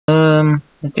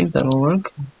I think that'll work.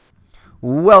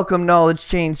 Welcome, Knowledge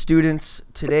Chain students.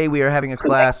 Today we are having a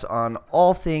class on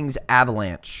all things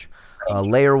Avalanche.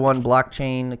 Layer 1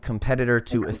 blockchain competitor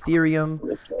to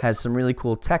Ethereum, has some really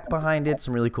cool tech behind it,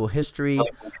 some really cool history.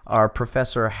 Our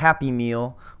professor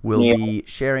HappyMeal will be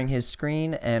sharing his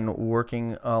screen and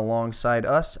working alongside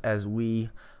us as we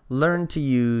learn to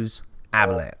use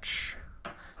Avalanche.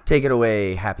 Take it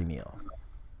away, HappyMeal.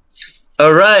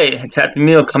 All right, it's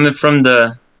HappyMeal coming from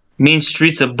the mean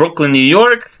streets of Brooklyn, New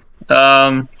York.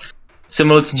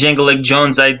 Similar to Django Lake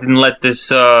Jones, I didn't let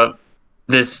this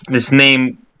this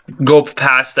name go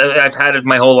past. I've had it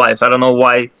my whole life. I don't know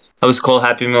why I was called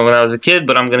HappyMeal when I was a kid,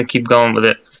 but I'm gonna keep going with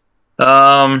it.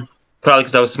 Probably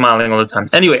because I was smiling all the time.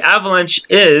 Anyway, Avalanche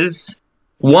is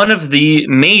one of the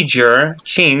major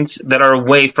chains that are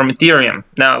away from Ethereum.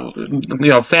 Now, you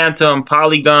know, Phantom,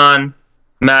 Polygon,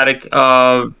 Matic,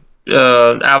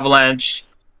 Avalanche,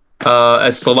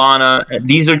 as Solana.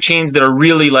 These are chains that are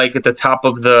really like at the top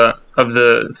of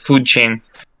the food chain.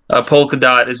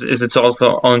 Polkadot is its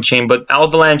also own chain, but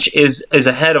Avalanche is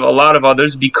ahead of a lot of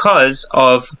others because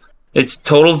of its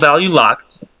total value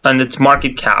locked and its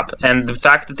market cap, and the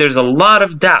fact that there's a lot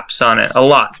of dApps on it, a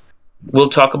lot. We'll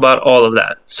talk about all of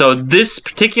that. So this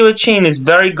particular chain is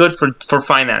very good for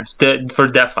finance, for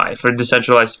DeFi, for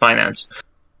decentralized finance.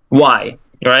 Why?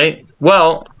 Right?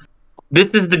 Well, this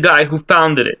is the guy who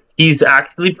founded it. He's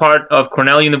actually part of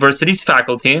Cornell University's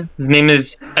faculty. His name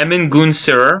is Emin Gün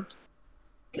Sirer.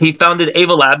 He founded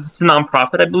Ava Labs. It's a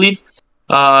nonprofit, I believe.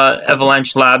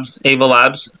 Avalanche Labs, Ava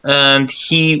Labs. And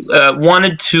he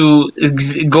wanted to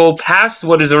go past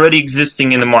what is already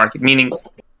existing in the market, meaning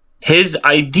his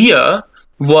idea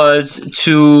was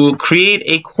to create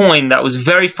a coin that was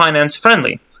very finance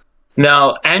friendly.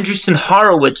 Now, Andreessen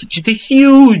Horowitz, which is a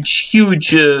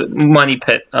huge money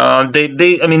pit.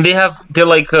 They're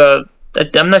like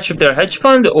I'm not sure if they're a hedge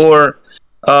fund or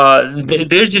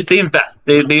they invest.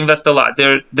 They invest a lot.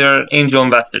 They're angel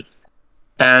investors,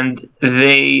 and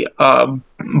they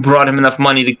brought him enough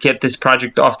money to get this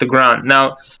project off the ground.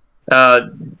 Now,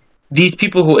 these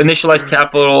people who initialized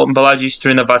capital, Balaji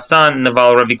Srinivasan,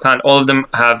 Naval Ravikant, all of them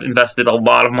have invested a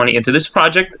lot of money into this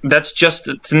project. That's just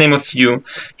to name a few.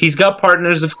 He's got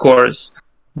partners, of course,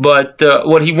 but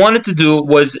what he wanted to do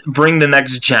was bring the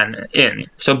next gen in.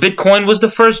 So Bitcoin was the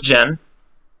first gen,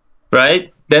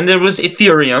 right? Then there was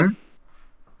Ethereum.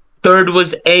 Third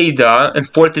was ADA, and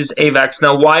fourth is AVAX.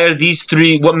 Now, why are these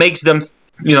three? What makes them,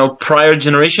 prior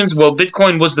generations? Well,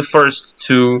 Bitcoin was the first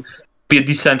to be a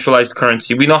decentralized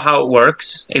currency. We know how it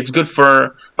works. It's good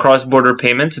for cross-border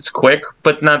payments. It's quick,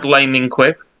 but not lightning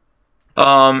quick.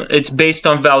 It's based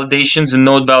on validations and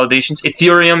node validations.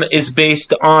 Ethereum is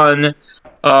based on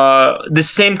the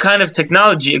same kind of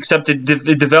technology, except it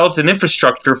developed an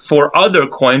infrastructure for other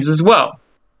coins as well.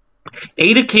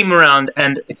 ADA came around,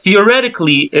 and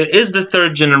theoretically, it is the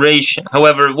third generation.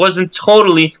 However, it wasn't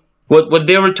totally. What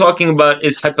they were talking about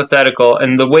is hypothetical,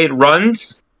 and the way it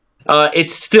runs,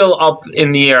 it's still up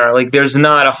in the air. Like, there's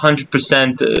not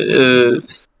 100%.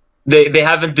 They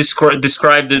haven't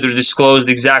described it or disclosed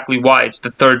exactly why it's the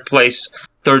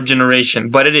third generation,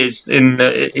 but it is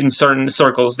in certain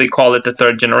circles they call it the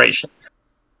third generation.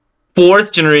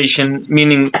 Fourth generation,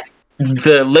 meaning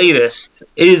the latest,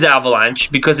 is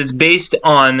Avalanche because it's based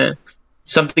on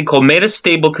something called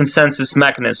metastable consensus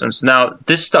mechanisms. Now,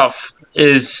 this stuff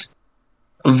is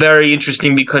very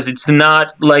interesting because it's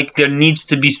not like there needs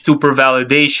to be super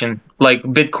validation like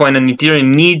Bitcoin and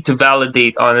Ethereum need to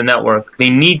validate on the network. They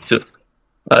need to.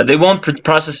 They won't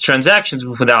process transactions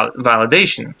without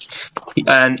validation.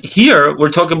 And here we're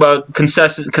talking about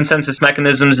consensus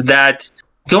mechanisms that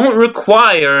don't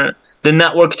require the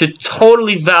network to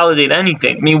totally validate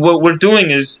anything. I mean, what we're doing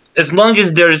is, as long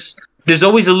as there's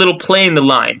always a little play in the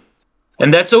line,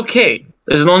 and that's okay.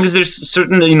 As long as there's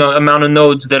certain amount of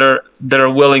nodes that are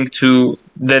willing to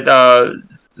that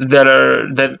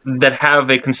have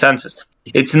a consensus.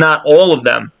 It's not all of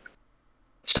them.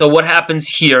 So what happens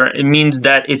here? It means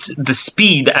that it's the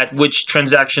speed at which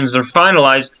transactions are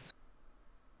finalized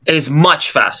is much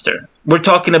faster. We're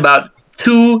talking about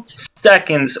 2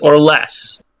 seconds or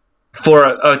less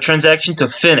for a transaction to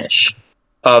finish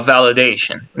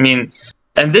validation. I mean,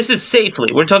 and this is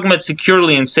safely. We're talking about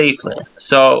securely and safely.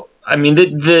 So I mean,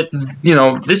 this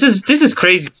is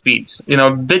crazy speeds.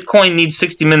 Bitcoin needs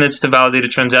 60 minutes to validate a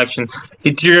transaction.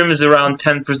 Ethereum is around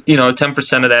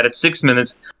 10% of that at 6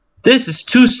 minutes. This is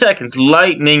 2 seconds,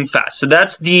 lightning fast. So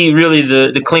that's really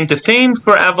the claim to fame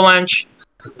for Avalanche,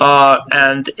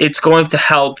 and it's going to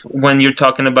help when you're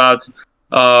talking about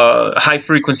high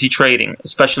frequency trading,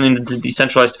 especially in the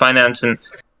decentralized finance and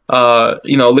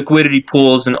liquidity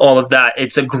pools and all of that.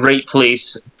 It's a great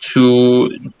place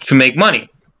to make money.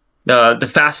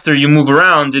 The faster you move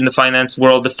around in the finance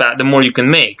world, the more you can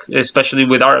make, especially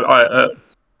with our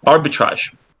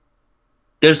arbitrage.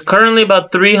 There's currently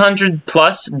about 300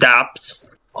 plus dApps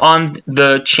on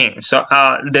the chain. So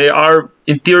they are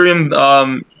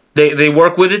Ethereum. They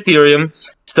work with Ethereum.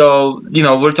 So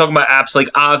we're talking about apps like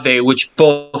Aave, which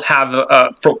both have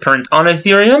a footprint on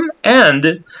Ethereum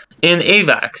and in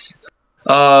AVAX.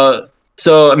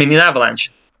 In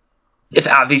Avalanche. If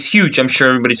Aave is huge, I'm sure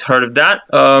everybody's heard of that.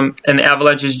 And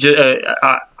Avalanche is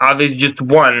Aave is just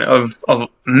one of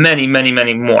many, many,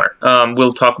 many more.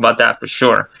 We'll talk about that for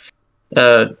sure.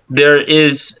 There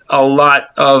is a lot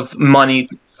of money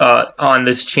on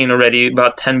this chain already,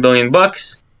 about $10 billion,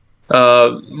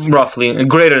 roughly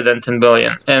greater than 10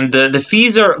 billion. And the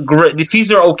fees are great. The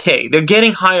fees are okay. They're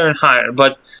getting higher and higher,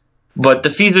 but the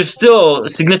fees are still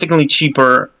significantly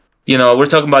cheaper. We're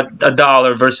talking about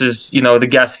 $1 versus the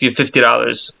gas fee of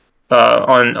 $50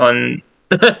 on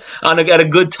at a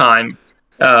good time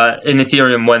in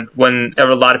Ethereum when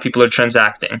a lot of people are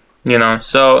transacting.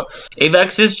 So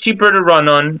AVAX is cheaper to run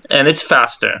on and it's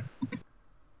faster.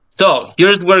 So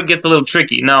here's where it gets a little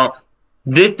tricky. Now,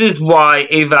 this is why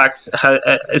AVAX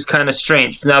is kind of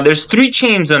strange. Now, there's 3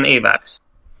 chains on AVAX.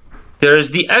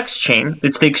 There's the X chain.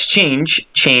 It's the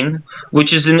exchange chain,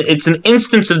 which is an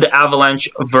instance of the Avalanche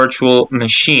virtual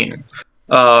machine.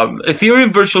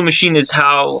 Ethereum virtual machine is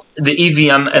how the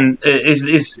EVM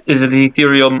is the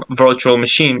Ethereum virtual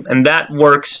machine, and that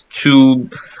works to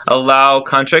allow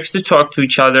contracts to talk to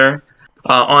each other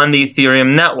on the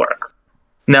Ethereum network.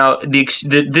 Now, this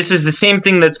is the same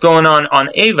thing that's going on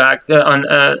AVAX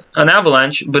on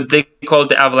Avalanche, but they call it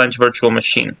the Avalanche virtual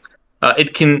machine.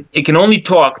 It can only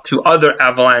talk to other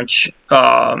Avalanche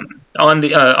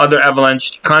other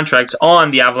Avalanche contracts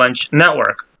on the Avalanche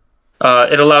network.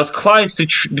 It allows clients to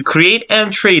create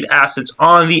and trade assets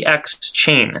on the X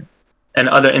chain and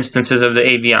other instances of the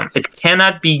AVM. It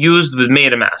cannot be used with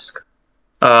MetaMask.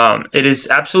 It is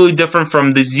absolutely different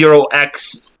from the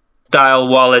 0x style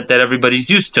wallet that everybody's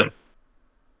used to.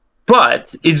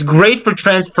 But it's great for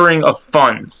transferring of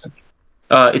funds.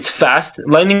 It's fast,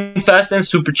 lightning fast, and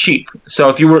super cheap. So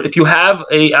if you have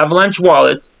a Avalanche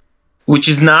wallet, which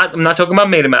is I'm not talking about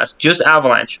MetaMask, just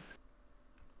Avalanche,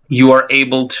 you are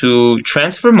able to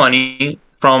transfer money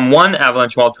from one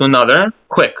Avalanche wallet to another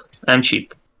quick and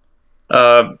cheap.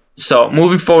 So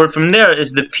moving forward from there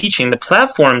is the P chain. The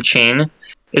platform chain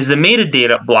is the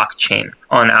metadata blockchain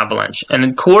on Avalanche, and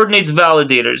it coordinates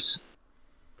validators,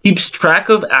 keeps track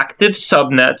of active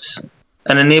subnets,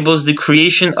 and enables the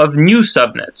creation of new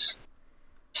subnets.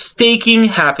 Staking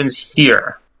happens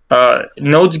here.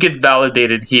 Nodes get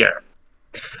validated here.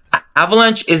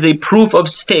 Avalanche is a proof of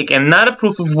stake and not a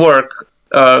proof of work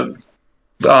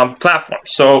platform.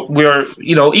 So we're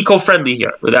eco-friendly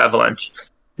here with Avalanche.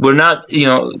 We're not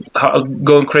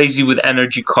going crazy with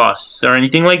energy costs or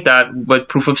anything like that. But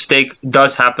proof of stake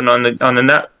does happen on the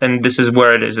net, and this is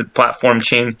where it is, a platform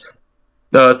chain.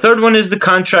 The third one is the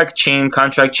contract chain.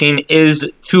 Contract chain is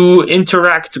to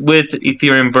interact with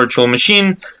Ethereum virtual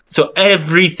machine. So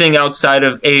everything outside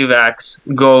of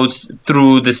AVAX goes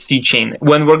through the C chain.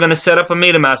 When we're going to set up a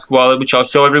MetaMask wallet, which I'll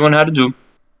show everyone how to do,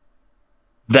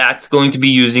 that's going to be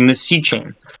using the C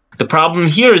chain. The problem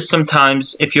here is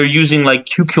sometimes if you're using like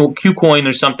Qcoin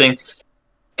or something,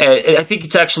 I think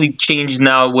it's actually changed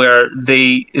now where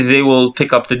they will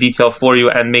pick up the detail for you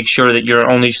and make sure that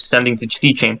you're only sending to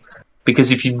C chain.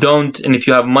 Because if you don't, and if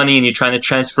you have money and you're trying to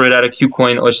transfer it out of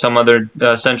Qcoin or some other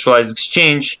centralized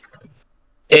exchange,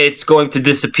 it's going to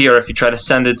disappear if you try to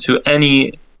send it to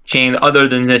any chain other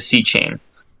than the C chain.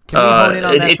 Can we hone in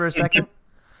on that for a second?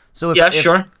 So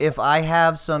sure. If I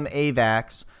have some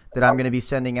AVAX that I'm going to be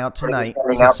sending out tonight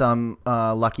to some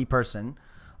lucky person,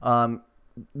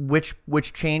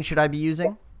 which chain should I be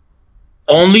using?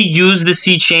 Only use the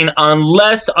C chain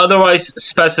unless otherwise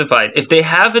specified. If they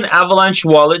have an Avalanche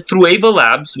wallet through Ava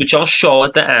Labs, which I'll show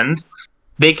at the end,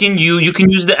 you can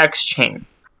use the X chain,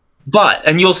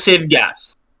 and you'll save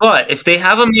gas. But if they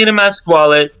have a MetaMask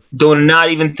wallet, do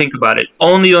not even think about it.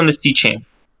 Only on the C chain,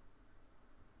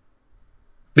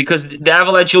 because the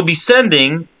Avalanche you'll be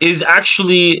sending is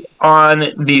actually on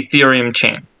the Ethereum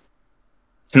chain.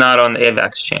 It's not on the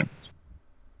AVAX chain.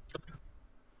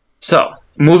 So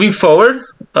moving forward,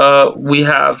 we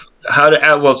have how to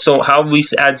add. How we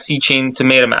add C chain to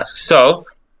MetaMask. So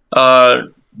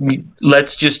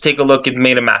let's just take a look at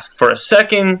MetaMask for a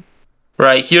second.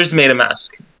 Right, here's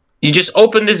MetaMask. You just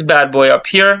open this bad boy up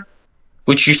here,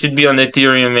 which you should be on the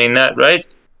Ethereum mainnet, right?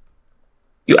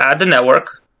 You add the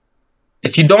network.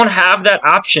 If you don't have that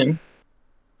option,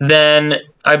 then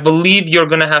I believe you're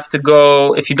going to have to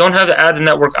go, if you don't have the add the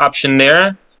network option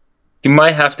there, you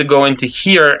might have to go into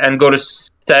here and go to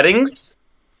settings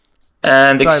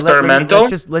and Sorry, experimental.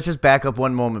 let's just back up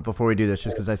one moment before we do this,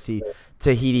 just because I see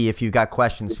Tahiti. If you've got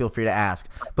questions, feel free to ask.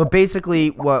 But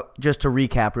basically, just to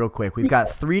recap real quick, we've got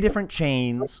 3 different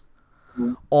chains,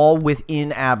 all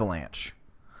within Avalanche.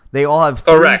 They all have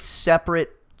 3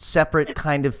 separate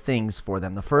kind of things for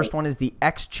them. The first one is the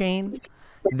X chain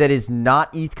that is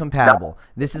not ETH compatible.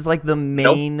 This is like the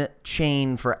main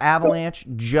chain for Avalanche,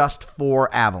 just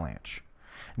for Avalanche.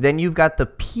 Then you've got the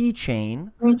P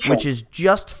chain, which is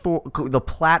just for the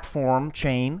platform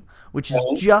chain, which is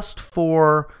just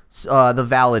for the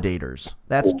validators.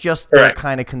 That's just their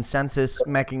kind of consensus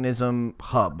mechanism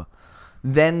hub.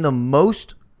 Then the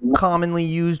most commonly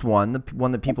used one, the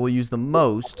one that people use the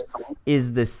most,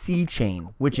 is the C chain,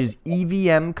 which is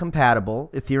EVM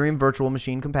compatible, Ethereum Virtual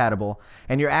Machine compatible,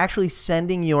 and you're actually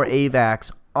sending your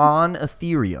AVAX on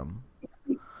Ethereum.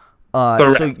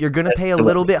 So you're going to pay a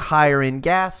little bit higher in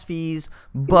gas fees,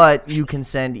 but you can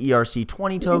send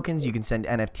ERC20 tokens, you can send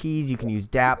NFTs, you can use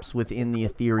dApps within the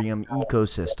Ethereum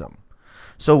ecosystem.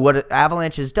 So what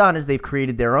Avalanche has done is they've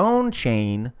created their own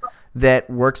chain that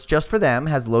works just for them,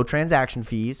 has low transaction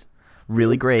fees,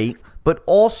 really great, but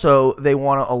also they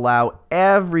want to allow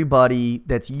everybody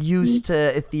that's used to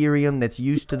Ethereum, that's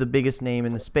used to the biggest name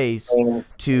in the space,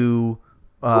 to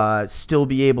still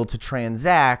be able to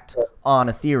transact on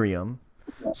Ethereum.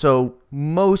 So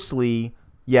mostly,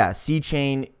 yeah,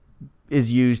 C-Chain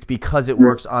is used because it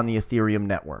works on the Ethereum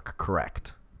network,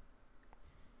 correct?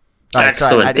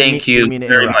 Excellent. Thank you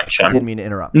very much, Sean. Didn't mean to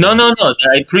interrupt. No.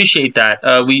 I appreciate that.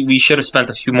 We should have spent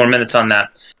a few more minutes on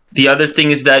that. The other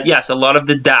thing is that, yes, a lot of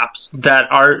the dApps that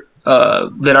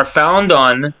are found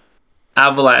on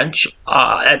Avalanche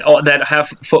that have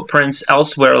footprints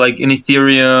elsewhere, like in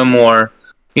Ethereum or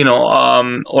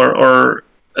or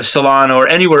Solana or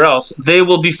anywhere else, they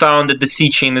will be found at the C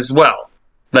chain as well.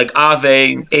 Like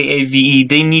Aave, AAVE,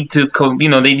 they need to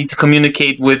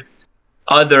communicate with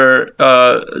other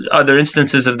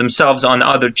instances of themselves on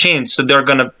other chains. So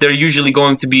they're usually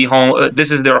going to be home.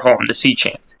 This is their home, the C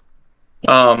chain.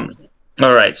 All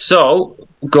right. So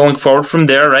going forward from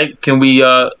there, right? Can we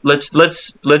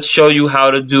let's show you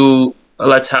how to do.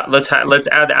 Let's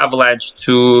add Avalanche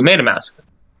to MetaMask.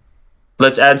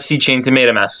 Let's add C-Chain to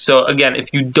MetaMask. So again,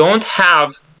 if you don't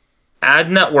have add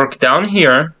network down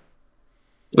here,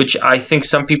 which I think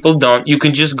some people don't, you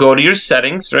can just go to your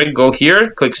settings, right? Go here,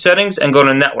 click settings, and go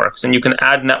to networks, and you can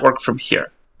add network from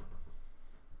here.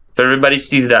 So everybody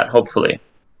sees that, hopefully.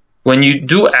 When you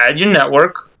do add your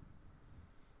network,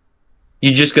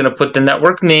 you're just going to put the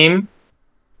network name,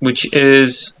 which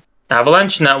is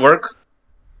Avalanche Network.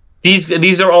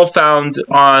 These are all found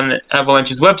on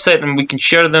Avalanche's website, and we can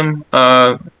share them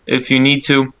if you need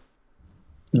to.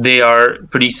 They are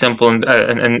pretty simple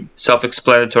and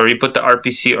self-explanatory. You put the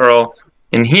RPC URL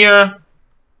in here.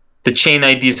 The chain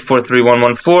ID is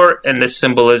 43114, and the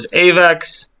symbol is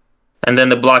AVAX. And then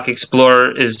the block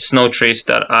explorer is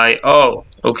snowtrace.io.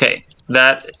 Okay,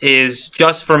 that is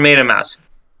just for MetaMask.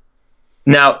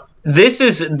 Now, this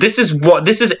is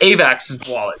AVAX's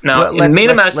wallet. Now, in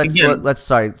MetaMask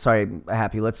sorry,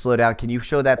 Happy. Let's slow down. Can you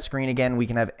show that screen again? We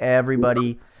can have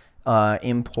everybody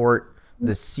import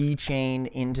the C chain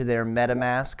into their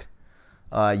MetaMask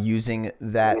using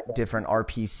that different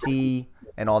RPC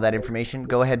and all that information.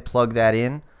 Go ahead, plug that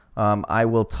in. I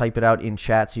will type it out in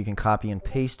chat so you can copy and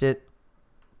paste it.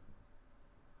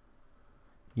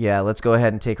 Yeah, let's go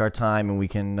ahead and take our time, and we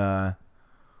can.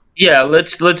 Yeah,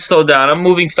 let's slow down. I'm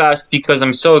moving fast because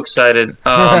I'm so excited.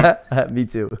 Me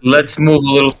too. Let's move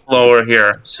a little slower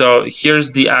here. So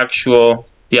here's the actual.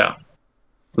 Yeah,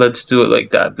 let's do it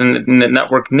like that. And the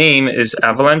network name is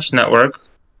Avalanche Network.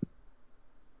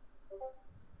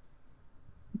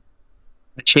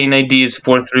 The chain ID is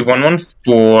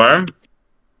 43114.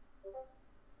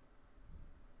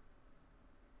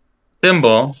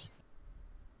 Symbol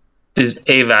is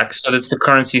AVAX, so that's the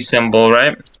currency symbol,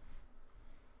 right?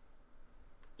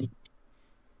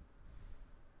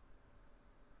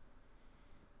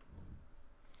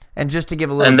 And just to give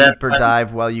a little deeper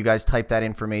dive while you guys type that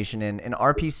information in, an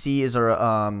RPC is a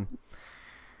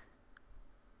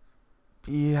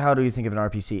how do you think of an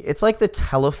RPC? It's like the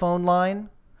telephone line,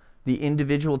 the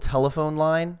individual telephone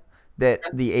line that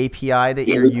the API that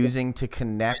you're using to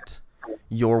connect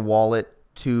your wallet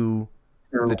to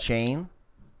the chain.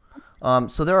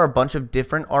 So there are a bunch of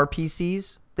different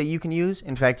RPCs that you can use.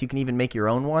 In fact, you can even make your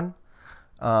own one.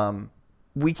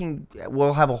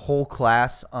 We'll have a whole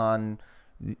class on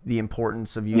the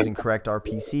importance of using correct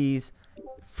RPCs.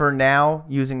 for now,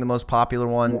 using the most popular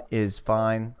one is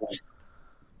fine.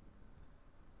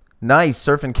 Nice.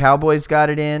 Surfing Cowboys got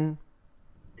it in.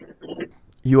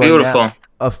 You are Beautiful. now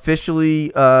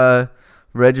officially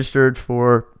registered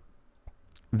for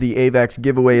the AVAX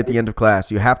giveaway at the end of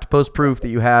class. You have to post proof that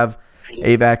you have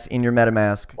AVAX in your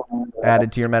MetaMask,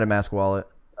 added to your MetaMask wallet,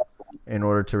 in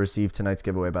order to receive tonight's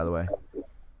giveaway, by the way.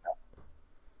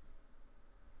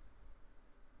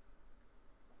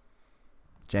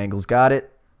 Jangle's got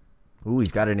it. Ooh,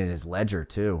 he's got it in his ledger,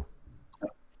 too.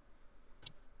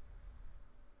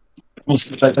 Let's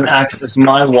see if I can access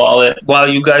my wallet. While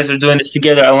you guys are doing this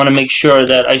together, I want to make sure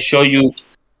that I show you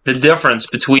the difference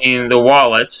between the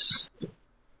wallets.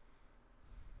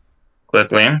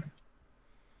 Quickly.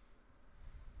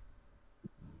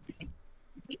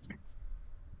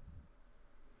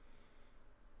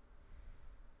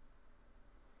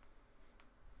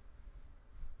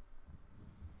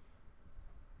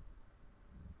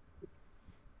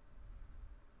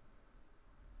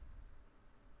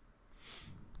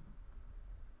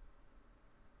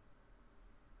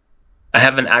 I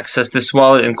haven't accessed this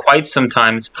wallet in quite some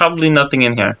time. It's probably nothing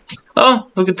in here. Oh,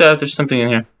 look at that. There's something in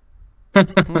here.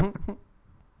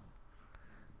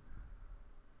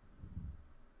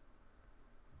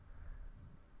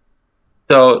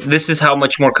 So this is how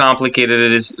much more complicated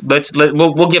it is.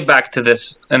 We'll get back to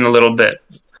this in a little bit.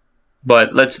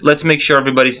 But let's make sure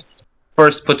everybody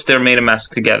first puts their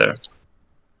MetaMask together.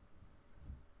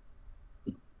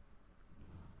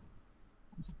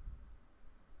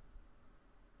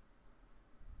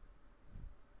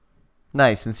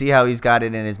 Nice. And see how he's got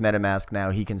it in his MetaMask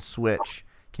now. He can switch.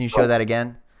 Can you show that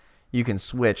again? You can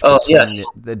switch between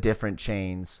the different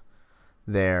chains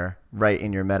there right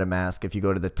in your MetaMask. If you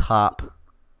go to the top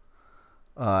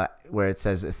where it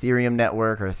says Ethereum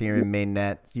network or Ethereum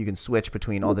mainnet, you can switch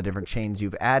between all the different chains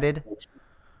you've added.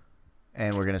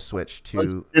 And we're going to switch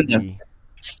to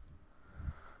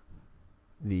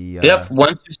Yep,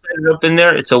 once you set it up in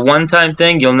there, it's a one-time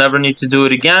thing. You'll never need to do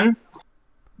it again.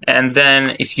 And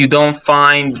then if you don't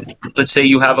find, let's say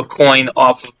you have a coin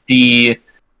off of the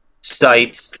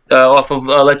site,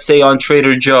 let's say on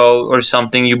Trader Joe or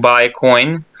something, you buy a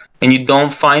coin and you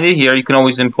don't find it here, you can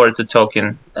always import the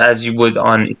token as you would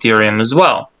on Ethereum as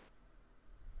well.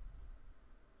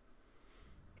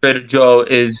 Trader Joe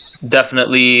is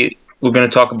definitely, we're going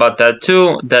to talk about that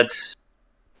too. That's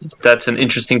an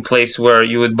interesting place where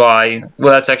you would buy,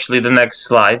 well, that's actually the next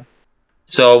slide.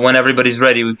 So when everybody's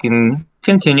ready, we can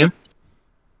continue.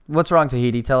 What's wrong,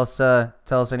 Tahiti? Tell us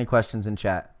any questions in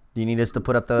chat. Do you need us to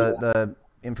put up the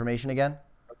information again?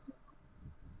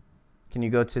 Can you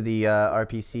go to the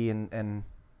RPC and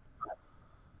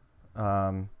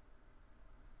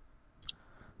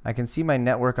I can see my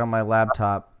network on my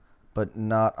laptop, but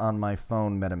not on my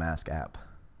phone MetaMask app.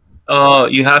 Oh,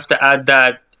 you have to add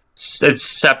that. It's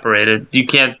separated. You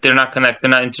can't. They're not connected.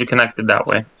 They're not interconnected that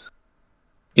way.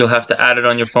 You'll have to add it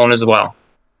on your phone as well.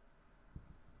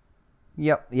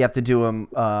 Yep, you have to do them.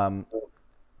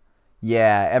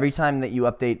 Yeah, every time that you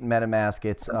update MetaMask,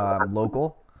 it's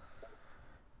local.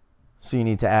 So you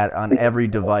need to add on every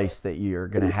device that you're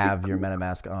going to have your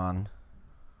MetaMask on.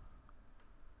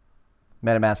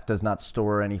 MetaMask does not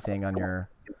store anything on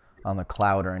the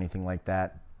cloud or anything like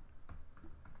that.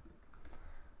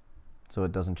 So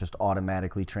it doesn't just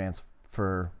automatically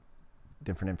transfer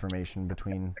different information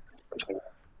between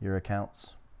your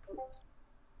accounts.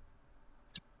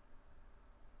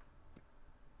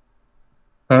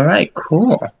 All right,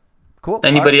 cool. Cool.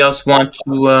 Anybody else want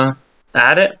to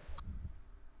add it?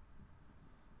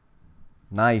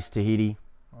 Nice, Tahiti.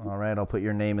 All right, I'll put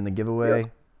your name in the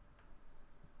giveaway.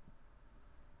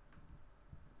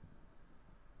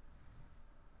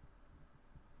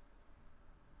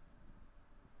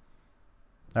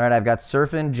 All right, I've got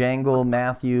Surfin, Jangle,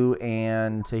 Matthew,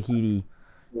 and Tahiti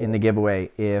in the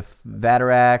giveaway. If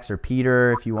Vatarax or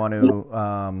Peter, if you want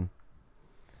to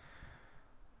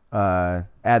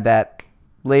add that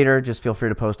later, just feel free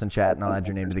to post in chat and I'll add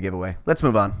your name to the giveaway. Let's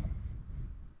move on.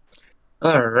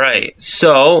 All right.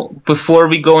 So before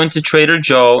we go into Trader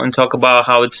Joe and talk about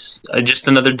how it's just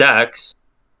another DEX,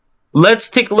 let's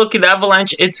take a look at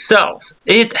Avalanche itself.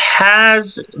 It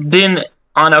has been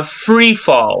on a free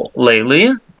fall lately.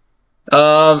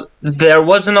 There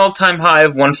was an all-time high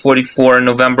of 144 in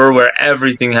November where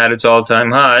everything had its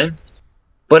all-time high.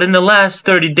 But in the last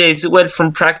 30 days, it went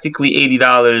from practically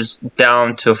 $80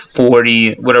 down to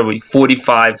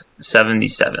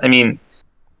 45.77. I mean,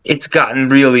 it's gotten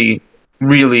really,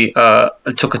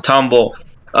 it took a tumble.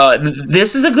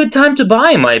 This is a good time to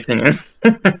buy, in my opinion.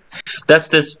 That's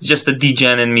just the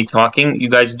degen in me talking. You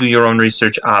guys do your own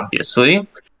research, obviously.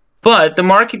 But the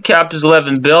market cap is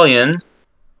 11 billion.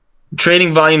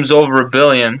 Trading volume's over 1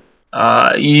 billion.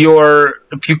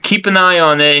 If you keep an eye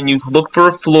on it and you look for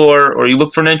a floor or you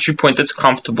look for an entry point that's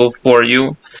comfortable for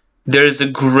you, there's a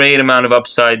great amount of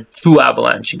upside to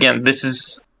Avalanche. Again, this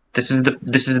is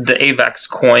the AVAX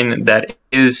coin that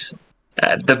is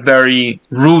at the very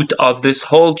root of this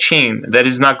whole chain that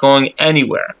is not going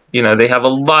anywhere. You know, they have a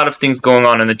lot of things going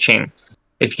on in the chain.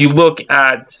 If you look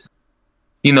at,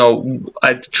 you know,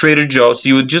 at Trader Joe, so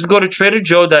you would just go to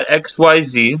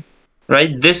traderjoe.xyz,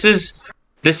 right? This is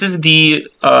the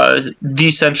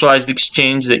decentralized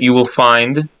exchange that you will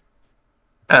find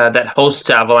that hosts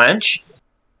Avalanche.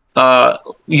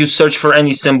 You search for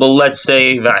any symbol, let's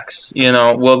say AVAX, you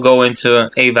know, we'll go into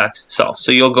AVAX itself.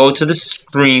 So you'll go to the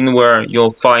screen where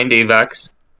you'll find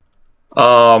AVAX.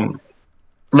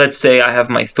 Let's say I have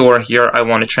my Thor here. I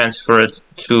want to transfer it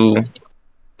to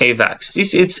AVAX.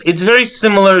 It's very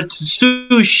similar to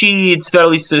Sushi. It's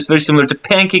very similar to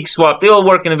PancakeSwap. They all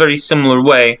work in a very similar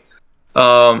way.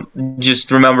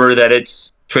 Just remember that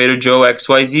it's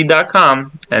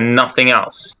traderjoexyz.com and nothing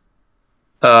else.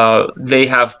 They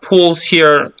have pools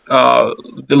here,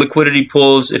 the liquidity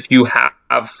pools. If you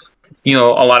have, you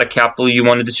know, a lot of capital you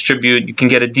want to distribute, you can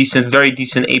get a very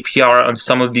decent APR on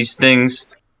some of these things.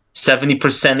 70%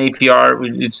 APR,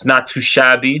 it's not too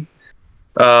shabby.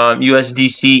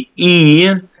 USDC-E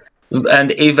and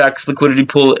AVAX liquidity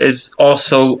pool is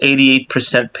also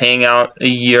 88% paying out a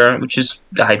year, which is,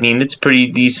 I mean, it's pretty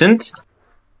decent.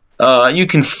 You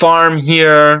can farm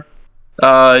here.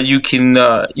 You can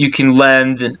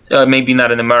lend. Maybe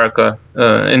not in America.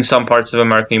 In some parts of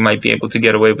America, you might be able to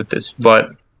get away with this,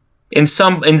 but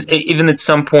even at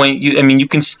some point, you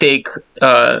can stake.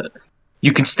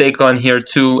 You can stake on here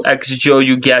too. XJoe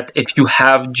you get if you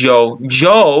have Joe.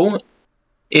 Joe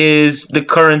is the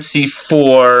currency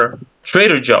for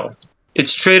Trader Joe.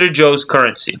 It's Trader Joe's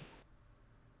currency.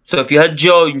 So if you had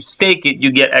Joe, you stake it,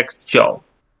 you get XJoe.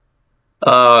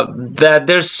 That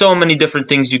there's so many different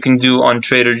things you can do on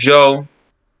Trader Joe,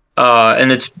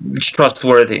 and it's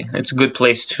trustworthy. It's a good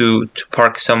place to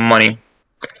park some money.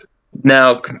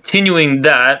 Now, continuing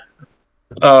that,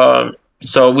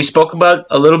 so we spoke about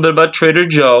a little bit about Trader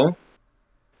Joe.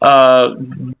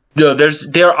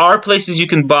 There are places you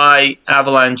can buy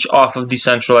Avalanche off of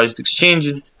decentralized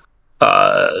exchanges.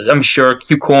 I'm sure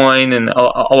KuCoin and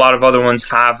a lot of other ones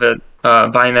have it.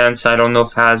 Binance, I don't know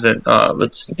if has it.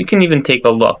 You can even take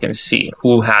a look and see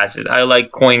who has it. I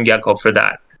like CoinGecko for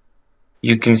that.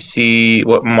 You can see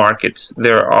what markets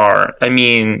there are. I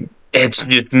mean, it's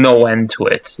just no end to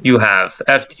it. You have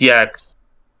FTX,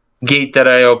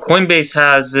 Gate.io, Coinbase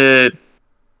has it.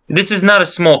 This is not a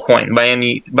small coin by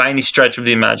any stretch of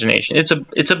the imagination. It's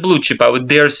a blue chip. I would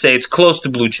dare say it's close to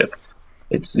blue chip.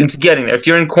 It's getting there. If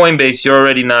you're in Coinbase, you're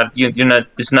already not. You're not.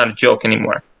 It's not a joke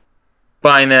anymore.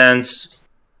 Binance,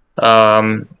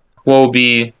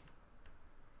 Huobi.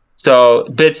 So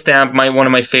Bitstamp, one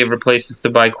of my favorite places to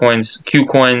buy coins.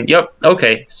 KuCoin. Yep.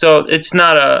 Okay. So it's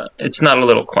not a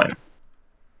little coin.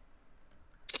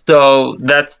 So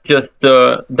that's just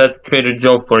that's Trader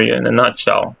Joe for you in a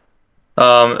nutshell.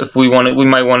 If we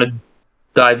might want to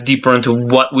dive deeper into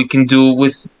what we can do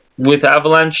with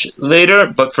Avalanche later.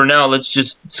 But for now, let's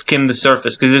just skim the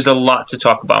surface because there's a lot to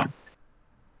talk about.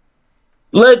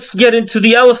 Let's get into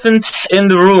the elephant in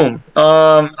the room.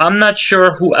 I'm not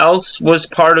sure who else was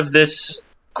part of this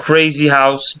crazy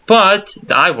house, but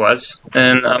I was,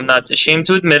 and I'm not ashamed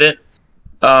to admit it.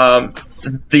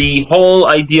 The whole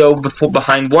idea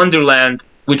behind Wonderland,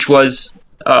 which was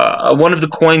one of the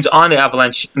coins on the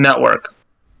Avalanche network,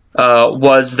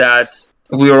 was that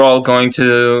we were all going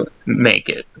to make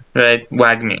it, right?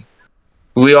 WAGMI.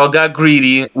 We all got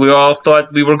greedy. We all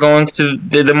thought we were going to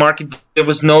the market. There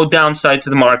was no downside to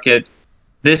the market.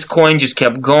 This coin just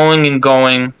kept going and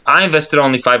going. I invested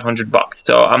only $500,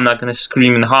 so I'm not going to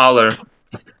scream and holler.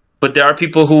 But there are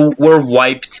people who were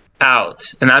wiped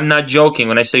out, and I'm not joking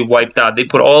when I say wiped out. They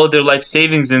put all of their life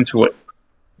savings into it,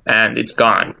 and it's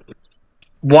gone.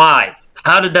 Why?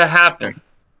 How did that happen?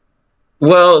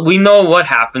 Well, we know what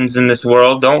happens in this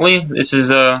world, don't we? This is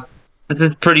a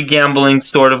pretty gambling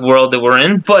sort of world that we're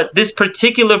in, but this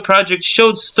particular project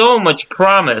showed so much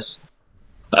promise.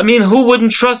 I mean, who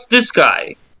wouldn't trust this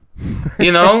guy?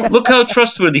 You know, look how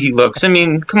trustworthy he looks. I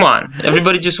mean, come on.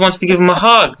 Everybody just wants to give him a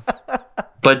hug.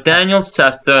 But Daniel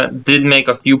Sesta did make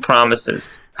a few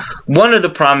promises. One of the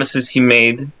promises he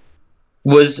made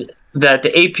was that the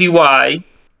APY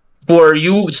for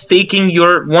you staking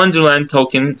your Wonderland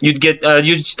token,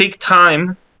 you'd stake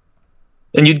time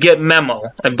and you'd get Memo.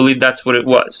 I believe that's what it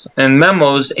was. And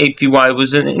Memo's APY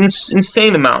was an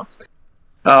insane amount.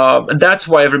 And that's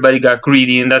why everybody got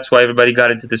greedy, and that's why everybody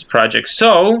got into this project.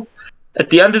 So, at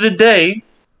the end of the day,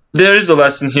 there is a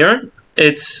lesson here.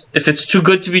 If it's too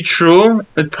good to be true,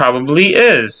 it probably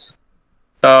is.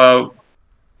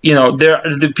 You know,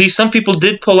 some people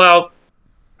did pull out.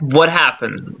 What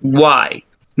happened? Why?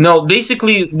 No,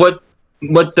 basically, what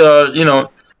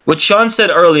Sean said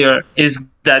earlier is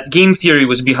that game theory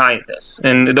was behind this.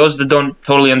 And those that don't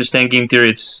totally understand game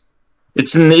theory,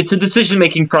 it's a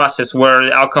decision-making process where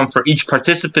the outcome for each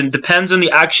participant depends on the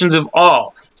actions of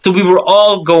all. So we were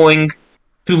all going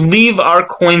to leave our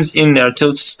coins in there,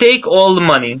 to stake all the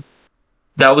money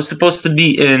that was supposed to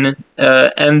be in.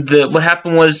 What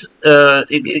happened was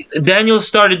Daniel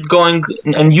started going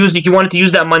and he wanted to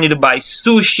use that money to buy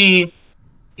sushi.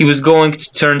 He was going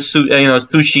to turn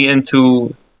sushi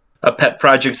into a pet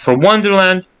project for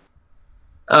Wonderland.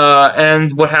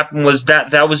 And what happened was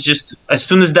that was just, as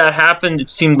soon as that happened, it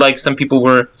seemed like some people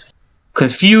were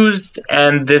confused,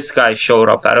 and this guy showed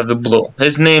up out of the blue.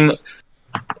 His name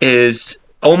is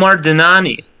Omar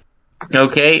Dinani,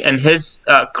 okay, and his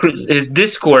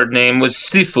Discord name was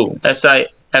Sifu,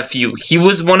 Sifu. He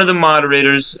was one of the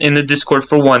moderators in the Discord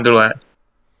for Wonderland.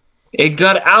 It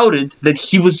got outed that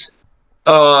he was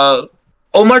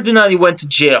Omar Dinani went to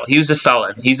jail. He was a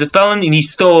felon. He's a felon, and he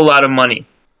stole a lot of money.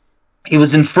 He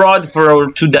was in fraud for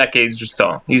over 2 decades or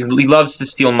so. He loves to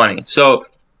steal money. So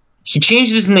he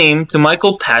changed his name to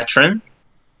Michael Patron,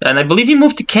 and I believe he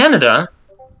moved to Canada.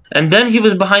 And then he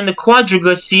was behind the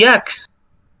Quadriga CX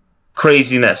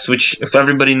craziness, which, if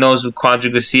everybody knows what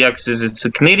Quadriga CX is, it's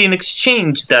a Canadian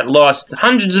exchange that lost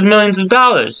hundreds of millions of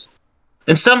dollars.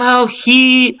 And somehow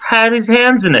he had his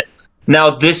hands in it. Now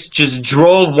this just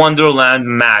drove Wonderland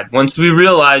mad. Once we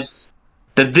realized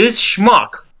that this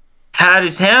schmuck had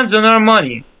his hands on our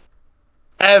money,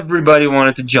 everybody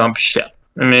wanted to jump ship.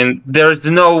 I mean, there's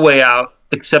no way out,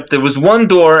 except there was one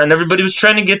door and everybody was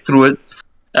trying to get through it.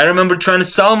 I remember trying to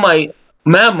sell my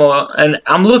memo, and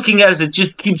I'm looking at it as it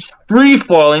just keeps free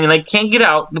falling, and I can't get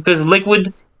out because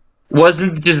liquid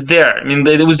wasn't just there. I mean,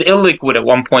 it was illiquid at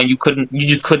one point. You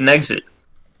just couldn't exit.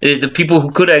 The people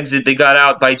who could exit, they got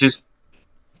out by just,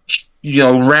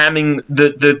 ramming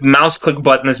the mouse click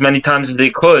button as many times as they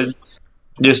could.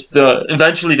 Just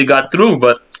eventually they got through,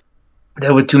 but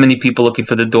there were too many people looking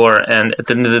for the door, and at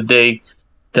the end of the day,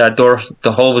 that door,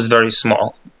 the hole was very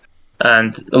small.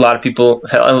 And a lot of people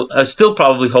are still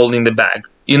probably holding the bag.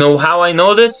 You know how I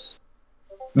know this?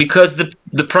 Because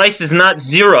the price is not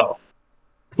zero,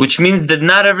 which means that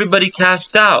not everybody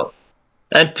cashed out.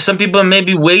 And some people are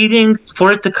maybe waiting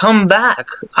for it to come back.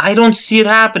 I don't see it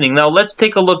happening. Now let's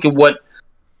take a look at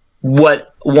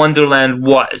what Wonderland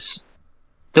was.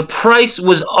 The price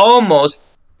was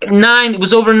almost it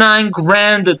was over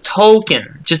 $9,000 a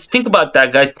token. Just think about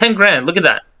that, guys. 10 grand. Look at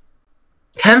that.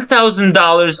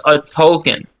 $10,000 a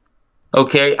token.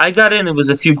 Okay, I got in. It was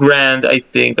a few grand, I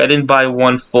think. I didn't buy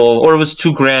one full, or it was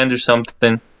 $2,000 or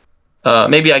something.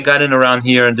 Maybe I got in around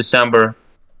here in December,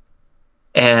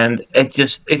 and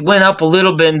it went up a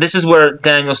little bit. And this is where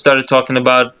Daniel started talking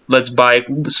about, let's buy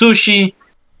sushi,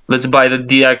 let's buy the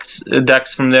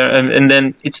DEX from there, and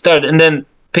then it started. And then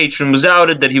Patron was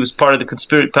outed that he was part of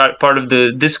the part of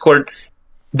the Discord.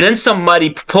 Then somebody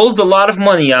pulled a lot of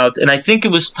money out, and I think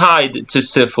it was tied to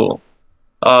Sifu.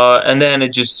 And then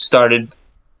it just started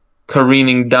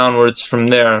careening downwards from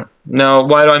there. Now,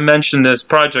 why do I mention this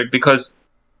project? Because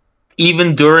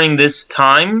even during this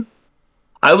time,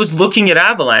 I was looking at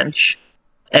Avalanche,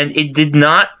 and it did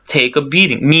not take a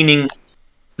beating. Meaning,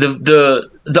 the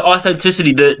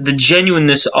authenticity, the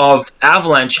genuineness of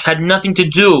Avalanche had nothing to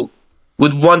do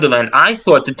with Wonderland. I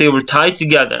thought that they were tied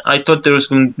together. I thought there was,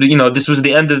 this was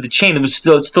the end of the chain. It's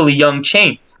still a young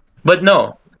chain, but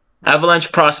no,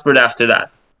 Avalanche prospered after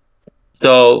that.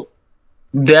 So,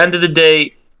 at the end of the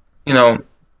day,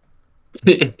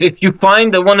 if you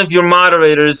find that one of your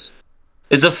moderators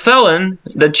is a felon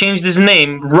that changed his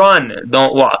name, run,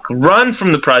 don't walk. Run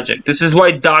from the project. This is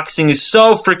why doxing is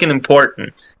so freaking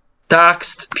important.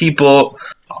 Doxed people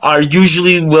are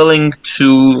usually willing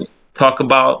to talk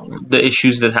about the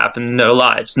issues that happen in their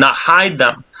lives, not hide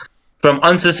them from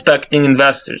unsuspecting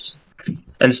investors.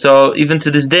 And so, even to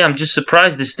this day, I'm just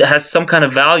surprised this has some kind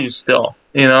of value still,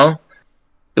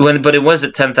 but it was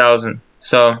at 10,000.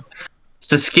 So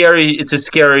it's a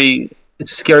scary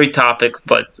topic,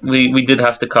 but we did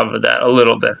have to cover that a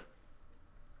little bit.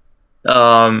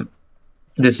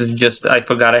 This is just, I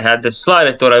forgot I had this slide.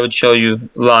 I thought I would show you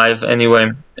live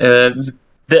anyway.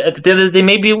 At the end of the day,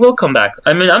 maybe it will come back.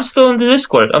 I mean, I'm still in the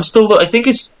Discord.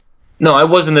 No, I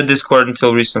was in the Discord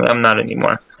until recently. I'm not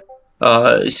anymore.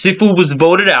 Sifu was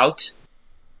voted out,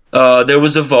 there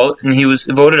was a vote, and he was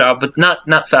voted out, but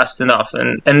not fast enough.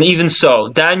 And even so,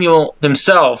 Daniel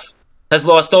himself has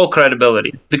lost all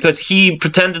credibility because he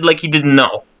pretended like he didn't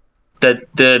know that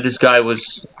this guy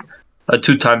was a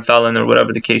two-time felon or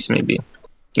whatever the case may be.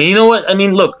 And you know what? I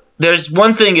mean, look, there's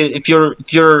one thing: if you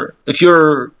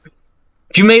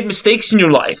made mistakes in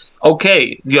your life,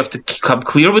 okay, you have to come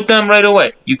clear with them right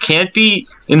away. You can't be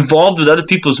involved with other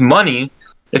people's money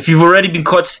if you've already been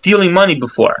caught stealing money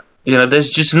before. You know, there's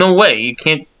just no way. You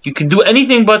can do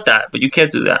anything but that, but you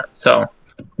can't do that. So,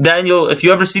 Daniel, if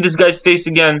you ever see this guy's face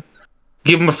again,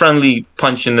 give him a friendly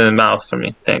punch in the mouth for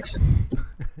me. Thanks.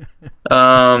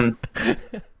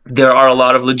 There are a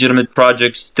lot of legitimate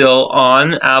projects still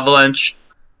on Avalanche.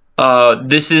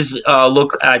 This is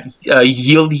look at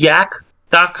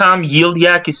YieldYak.com.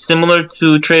 YieldYak is similar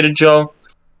to Trader Joe.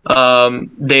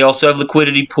 They also have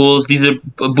liquidity pools. These are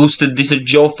boosted. These are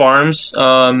Joe Farms.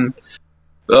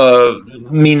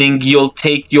 Meaning you'll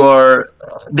take your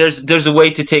there's a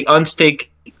way to take unstake.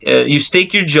 You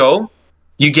stake your Joe,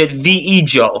 you get VE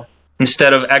Joe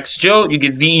instead of X Joe. You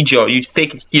get VE Joe. You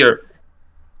stake it here.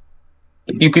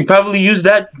 You could probably use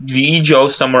that VE Joe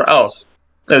somewhere else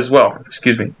as well.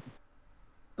 Excuse me.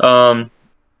 One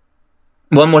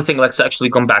more thing. Let's go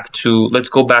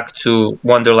back to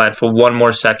Wonderland for one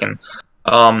more second.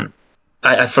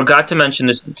 I forgot to mention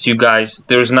this to you guys.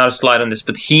 There's not a slide on this,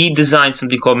 but he designed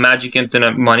something called Magic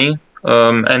Internet Money,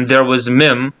 and there was a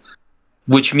MIM,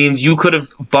 which means you could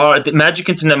have borrowed. Magic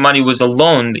Internet Money was a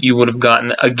loan that you would have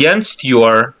gotten against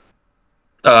your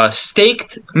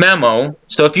staked memo.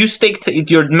 So if you staked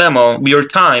your memo, your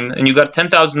time, and you got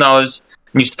 $10,000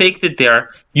 and you staked it there,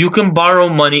 you can borrow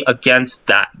money against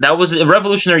that. That was a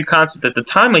revolutionary concept at the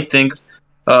time, I think.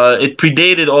 It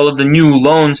predated all of the new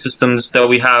loan systems that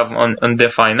we have on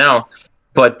DeFi now.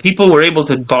 But people were able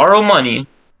to borrow money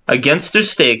against their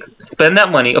stake, spend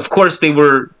that money. Of course, they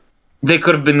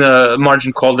could have been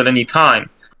margin called at any time.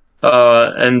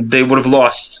 And they would have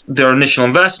lost their initial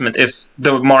investment if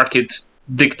the market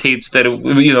dictates that,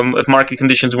 if market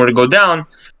conditions were to go down,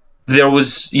 you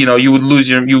would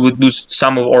lose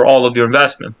some or all of your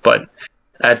investment. But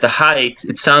at the height,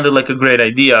 it sounded like a great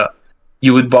idea.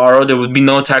 You would borrow, there would be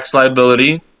no tax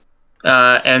liability,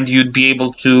 and you'd be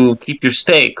able to keep your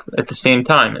stake at the same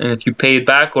time. And if you pay it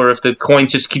back, or if the coin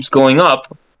just keeps going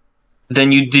up,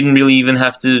 then you didn't really even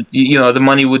have to, the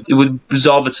money would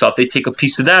resolve itself. They take a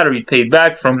piece of that, or you pay it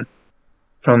back from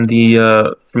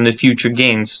the future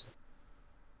gains.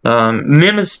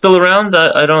 MIM is still around.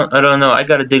 I don't know. I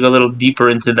got to dig a little deeper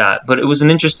into that, but it was an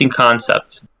interesting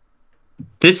concept.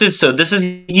 This is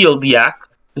YieldYak.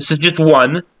 This is just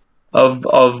one of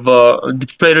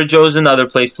Trader Joe's, another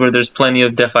place where there's plenty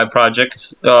of DeFi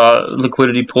projects,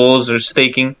 liquidity pools or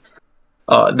staking.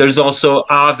 There's also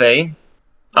Aave.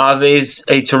 Aave is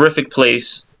a terrific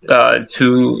place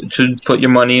to put your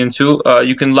money into.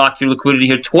 You can lock your liquidity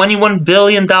here. $21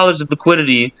 billion of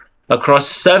liquidity across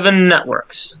 7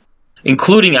 networks,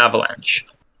 including Avalanche.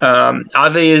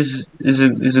 Aave is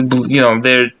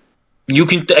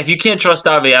if you can't trust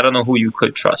Aave, I don't know who you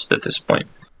could trust at this point.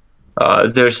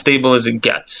 They're stable as it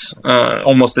gets,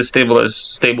 almost as stable as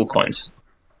stablecoins.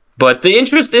 But the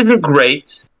interest isn't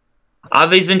great.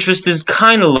 Aave's interest is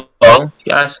kind of low, if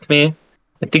you ask me.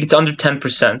 I think it's under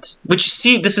 10%. Which,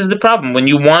 see, this is the problem. When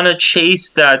you want to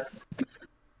chase that...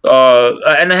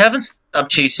 and I haven't stopped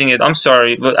chasing it. I'm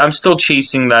sorry, but I'm still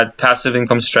chasing that passive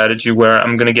income strategy where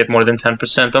I'm going to get more than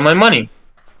 10% on my money.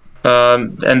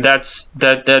 And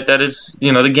that is,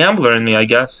 the gambler in me, I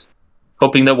guess.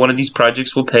 Hoping that one of these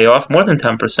projects will pay off more than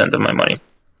 10% of my money.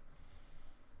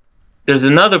 There's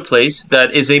another place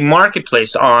that is a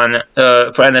marketplace for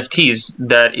NFTs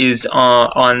that is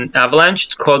on Avalanche.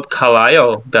 It's called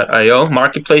Kalayo.io.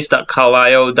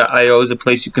 Marketplace.kalayo.io is a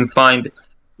place you can find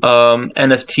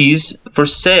NFTs for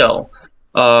sale.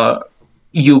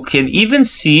 You can even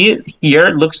see here,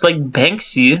 it looks like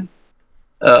Banksy,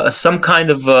 some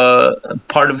kind of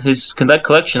part of his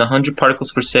collection, 100 particles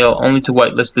for sale, only to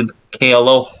whitelisted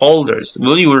KLO holders.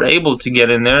 Well, you were able to get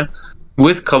in there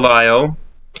with Kalayo.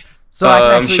 So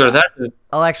I'm sure that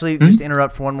I'll actually just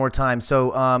interrupt for one more time.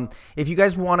 So if you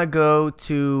guys want to go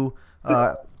to,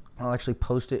 I'll actually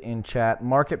post it in chat,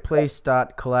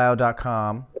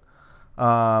 marketplace.kalayo.com.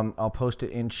 I'll post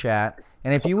it in chat.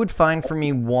 And if you would find for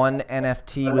me one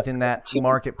NFT within that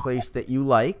marketplace that you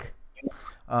like,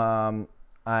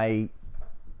 I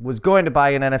was going to buy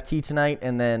an NFT tonight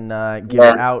and then give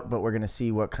it out, but we're going to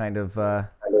see what kind of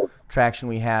traction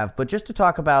we have. But just to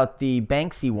talk about the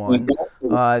Banksy one,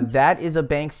 that is a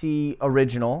Banksy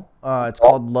original. It's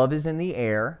called Love is in the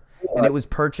Air, and it was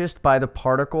purchased by the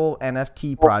Particle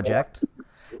NFT project.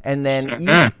 And then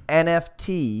each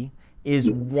NFT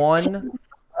is one,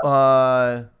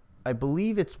 I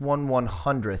believe it's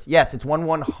 1/100th. Yes, it's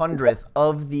 1/100th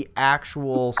of the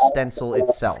actual stencil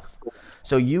itself.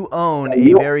 So you own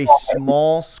a very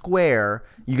small square.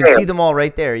 You can see them all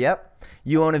right there. Yep.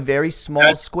 You own a very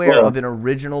small square of an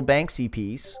original Banksy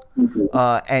piece.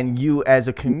 And you, as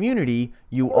a community,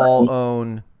 you all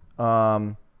own...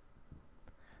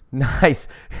 Nice.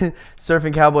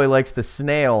 Surfing Cowboy likes the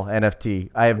snail NFT.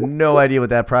 I have no idea what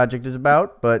that project is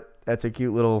about, but that's a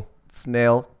cute little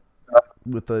snail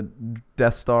with a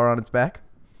Death Star on its back.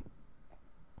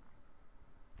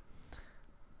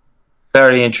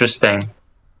 Very interesting.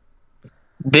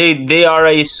 They are,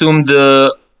 I assume,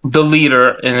 the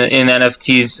leader in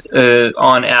NFTs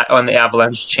on the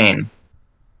Avalanche chain.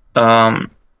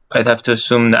 I'd have to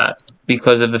assume that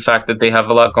because of the fact that they have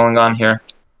a lot going on here.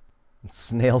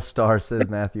 Snail Star, says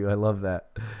Matthew. I love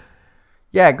that.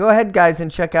 Yeah, go ahead, guys,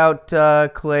 and check out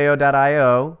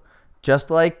Kaleo.io. Just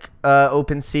like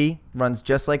OpenSea, runs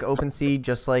just like OpenSea,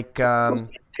 just like a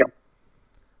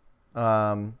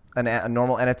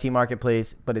normal NFT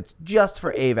marketplace, but it's just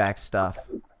for AVAX stuff.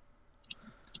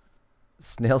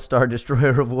 Snail Star,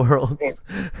 Destroyer of Worlds.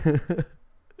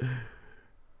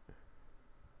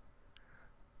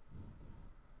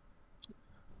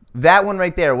 That one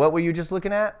right there, what were you just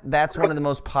looking at? That's one of the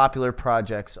most popular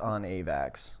projects on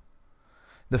AVAX.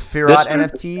 The Firot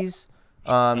NFTs,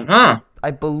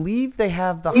 I believe they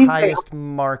have the highest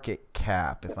market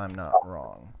cap, if I'm not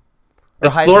wrong. Or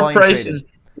the floor price is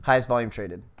highest volume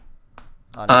traded.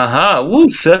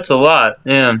 Woof, that's a lot.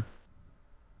 Yeah.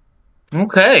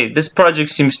 Okay, this project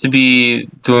seems to be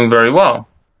doing very well.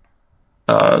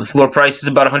 The floor price is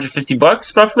about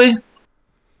 $150 roughly.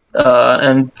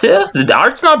 And the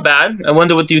art's not bad. I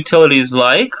wonder what the utility is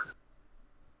like.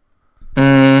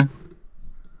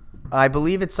 I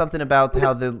believe it's something about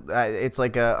how it's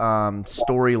like a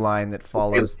storyline that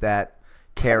follows that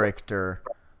character.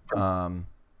 I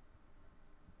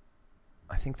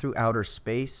think through outer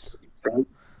space,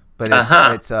 but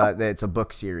it's a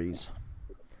book series.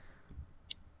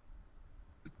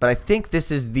 But I think this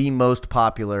is the most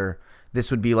popular.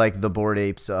 This would be like the Bored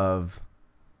Apes of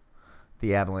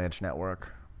the Avalanche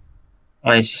network.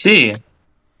 I see.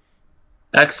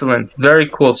 Excellent. Very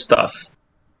cool stuff.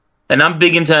 And I'm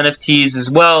big into NFTs as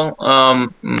well.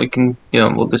 We can,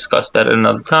 we'll discuss that at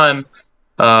another time.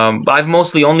 I've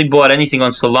mostly only bought anything on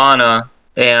Solana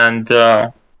and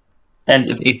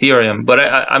Ethereum, but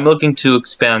I'm looking to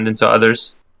expand into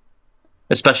others,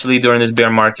 especially during this bear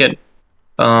market.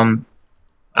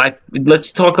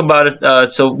 Let's talk about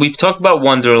it. So we've talked about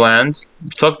Wonderland.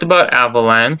 We've talked about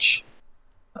Avalanche.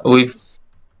 We've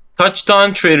touched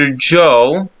on Trader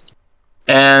Joe,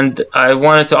 and I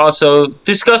wanted to also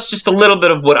discuss just a little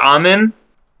bit of what I'm in.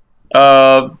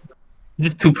 The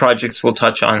two projects we'll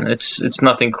touch on. It's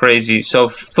nothing crazy. So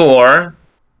Thor,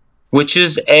 which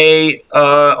is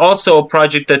also a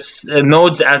project that's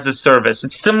nodes as a service.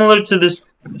 It's similar to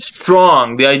this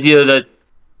Strong, the idea that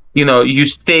you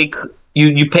stake,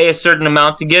 you pay a certain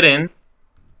amount to get in,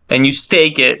 and you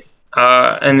stake it.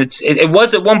 And it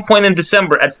was at one point in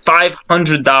December at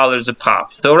 $500 a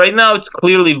pop. So right now it's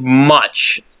clearly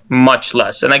much, much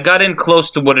less. And I got in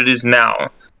close to what it is now.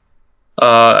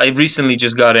 I recently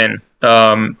just got in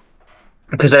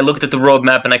because I looked at the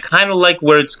roadmap and I kind of like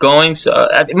where it's going. So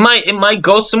it might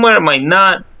go somewhere, it might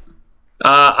not.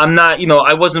 I'm not,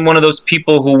 I wasn't one of those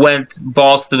people who went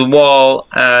balls to the wall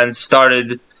and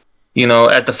started,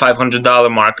 at the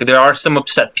 $500 mark. There are some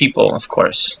upset people, of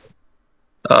course.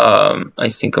 I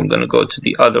think I'm going to go to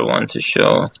the other one to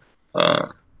show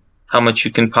how much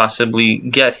you can possibly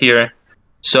get here.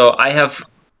 So I have,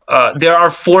 there are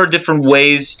 4 different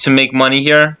ways to make money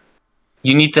here.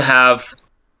 You can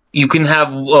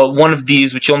have one of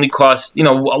these, which only costs,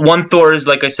 one Thor is,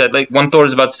 like I said, one Thor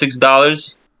is about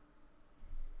 $6.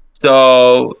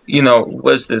 So,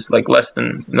 what's this, less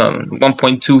than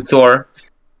 1.2 Thor?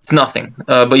 It's nothing.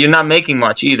 But you're not making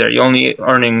much either. You're only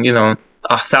earning,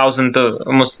 a thousandth,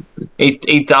 almost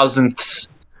 8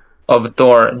 thousandths of a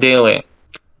Thor daily.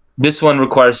 This one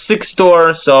requires 6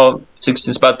 Thor, so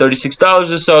it's about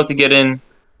 $36 or so to get in.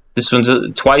 This one's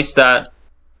twice that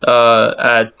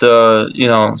at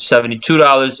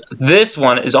 $72. This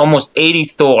one is almost 80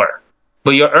 Thor,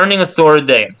 but you're earning a Thor a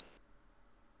day.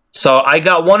 So I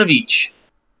got one of each.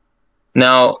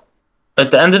 Now, at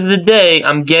the end of the day,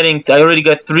 I already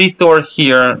got 3 Thor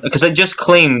here, because I just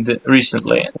claimed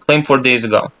recently. I claimed 4 days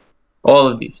ago. All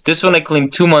of these. This one I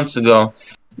claimed 2 months ago,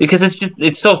 because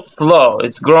it's so slow.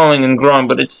 It's growing and growing,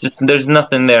 but it's just, there's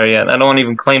nothing there yet. I don't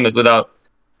even claim it without.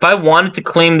 If I wanted to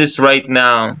claim this right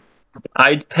now,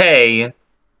 I'd pay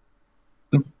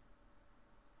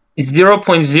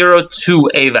 0.02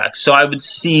 AVAX. So I would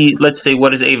see, let's say,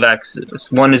 what is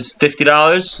AVAX? One is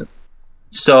 $50.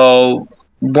 So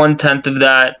 1/10 of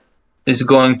that is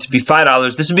going to be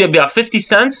 $5. This would be about 50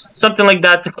 cents, something like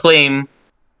that, to claim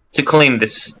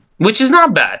this, which is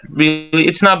not bad. Really,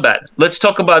 it's not bad. Let's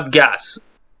talk about gas,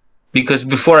 because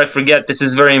before I forget, this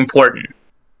is very important.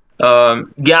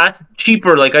 Gas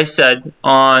cheaper, like I said,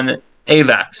 on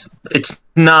AVAX. It's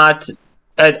not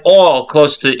at all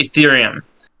close to Ethereum.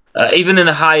 Even in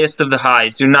the highest of the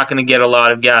highs, you're not going to get a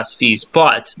lot of gas fees.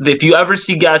 But if you ever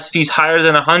see gas fees higher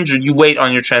than 100, you wait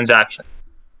on your transaction.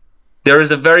 There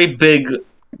is a very big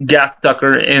gas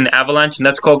sucker in Avalanche, and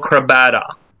that's called Krabada.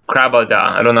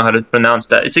 I don't know how to pronounce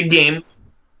that. It's a game,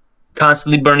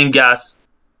 constantly burning gas,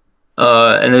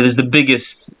 and it is the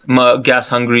biggest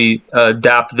gas-hungry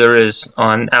DApp there is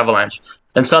on Avalanche.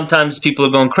 And sometimes people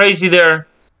are going crazy there,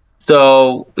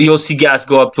 so you'll see gas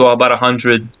go up to about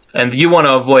 100, and you want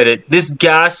to avoid it. This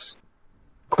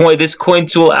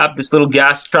CoinTool app, this little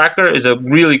gas tracker, is a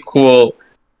really cool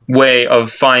way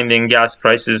of finding gas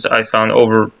prices. I found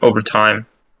over time.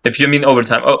 If you mean over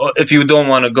time, if you don't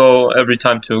want to go every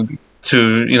time to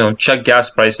check gas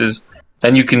prices,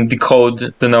 and you can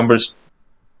decode the numbers,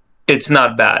 it's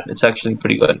not bad. It's actually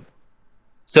pretty good.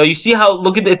 So you see how,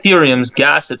 look at Ethereum's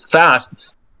gas at fast.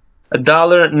 It's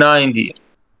 $1.90,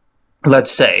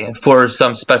 let's say, for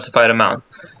some specified amount.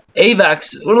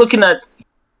 AVAX, we're looking at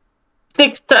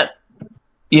 6 cents,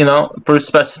 per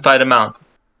specified amount.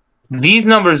 These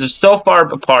numbers are so far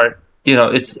apart.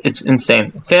 It's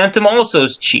insane. Phantom also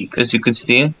is cheap, as you could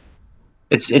see.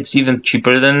 It's even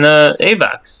cheaper than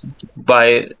AVAX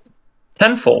by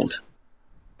tenfold.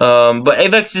 But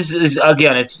AVAX is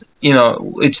again,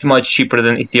 it's much cheaper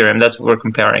than Ethereum. That's what we're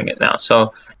comparing it now.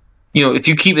 So,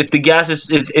 if the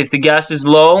gas is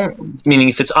low, meaning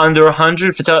if it's under 100,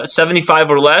 if it's 75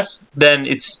 or less, then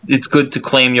it's good to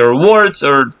claim your rewards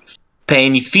or pay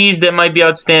any fees that might be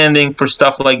outstanding for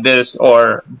stuff like this,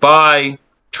 or buy,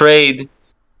 trade,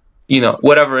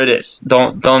 whatever it is.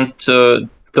 Don't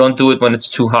do it when it's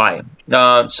too high.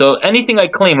 So anything I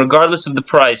claim, regardless of the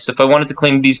price, if I wanted to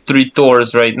claim these 3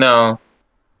 Thors right now,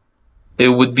 it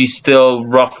would be still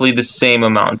roughly the same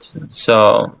amount.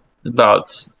 So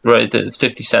about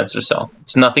 50 cents or so.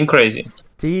 It's nothing crazy.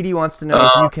 Tahiti wants to know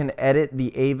if you can edit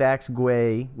the AVAX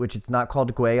GUI, which it's not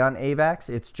called GUI on AVAX.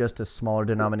 It's just a smaller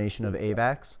denomination of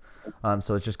AVAX.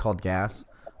 So it's just called gas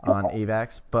on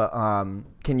AVAX. But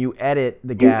can you edit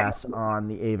the gas on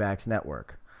the AVAX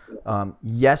network?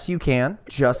 Yes, you can,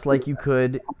 just like you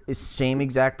could. Same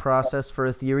exact process for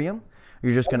Ethereum.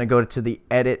 You're just going to go to the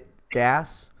edit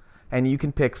gas, and you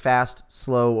can pick fast,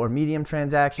 slow, or medium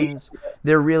transactions.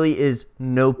 There really is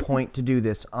no point to do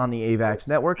this on the AVAX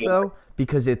network, though,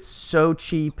 because it's so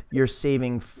cheap. You're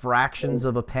saving fractions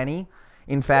of a penny.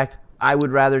 In fact, I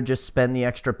would rather just spend the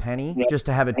extra penny just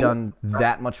to have it done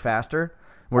that much faster.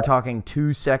 We're talking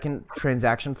 2-second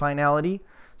transaction finality,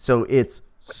 so it's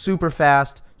super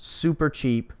fast, super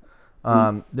cheap.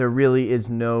 There really is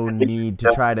no need to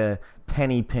try to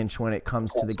penny pinch when it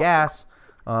comes to the gas.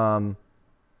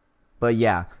 But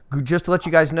yeah, just to let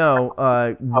you guys know,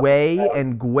 Wei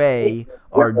and Gwei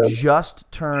are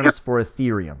just terms for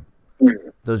Ethereum.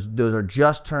 Those are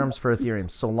just terms for Ethereum.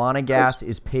 Solana gas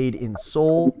is paid in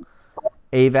Sol.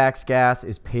 AVAX gas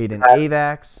is paid in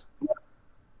AVAX.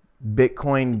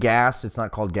 Bitcoin gas, it's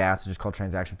not called gas, it's just called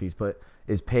transaction fees, but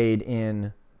is paid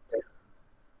in...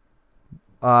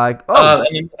 I'm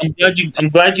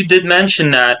glad you did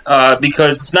mention that,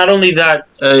 because it's not only that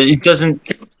it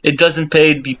doesn't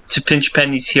pay to pinch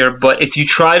pennies here, but if you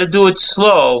try to do it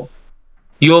slow,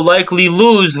 you'll likely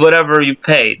lose whatever you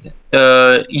paid.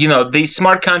 These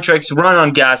smart contracts run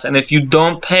on gas, and if you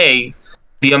don't pay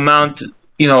the amount,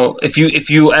 if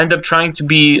you end up trying to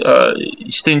be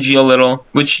stingy a little,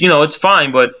 which it's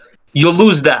fine, but you'll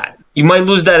lose that. You might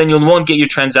lose that, and you won't get your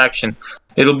transaction.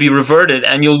 It'll be reverted,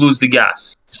 and you'll lose the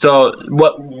gas. So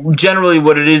what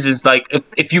it is like,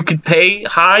 if you could pay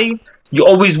high, you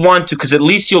always want to, because at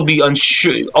least you'll be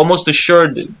almost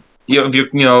assured of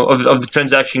the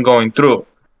transaction going through.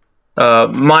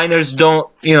 Miners don't,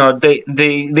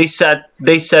 they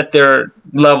set their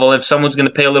level. If someone's going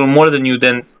to pay a little more than you,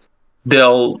 then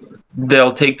they'll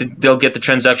get the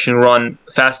transaction run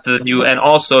faster than you, and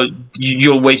also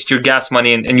you'll waste your gas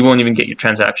money, and you won't even get your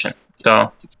transaction.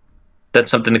 So that's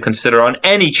something to consider on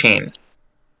any chain.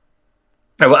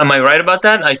 Am I right about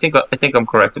that? I think I'm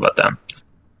correct about that.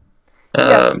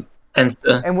 Yeah.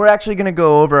 And we're actually going to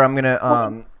go over, I'm going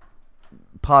to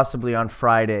possibly on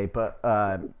Friday, but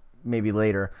maybe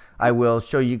later, I will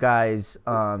show you guys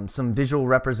some visual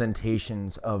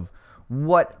representations of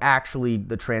what actually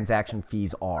the transaction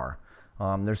fees are.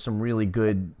 There's some really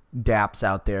good dApps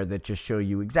out there that just show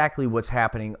you exactly what's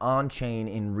happening on chain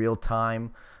in real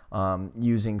time,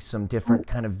 using some different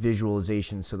kind of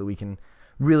visualizations so that we can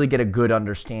really get a good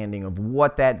understanding of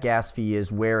what that gas fee is,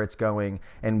 where it's going,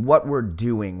 and what we're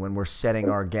doing when we're setting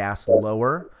our gas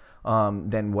lower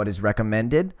than what is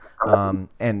recommended.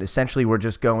 And essentially we're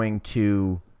just going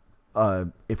to,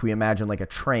 if we imagine like a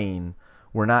train,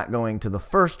 we're not going to the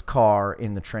first car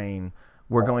in the train.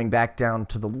 We're going back down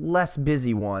to the less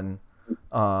busy one,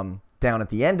 down at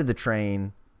the end of the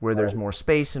train where there's more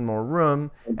space and more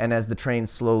room. And as the train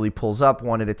slowly pulls up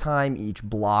one at a time, each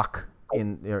block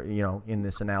in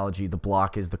this analogy, the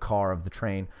block is the car of the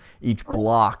train. Each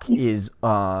block is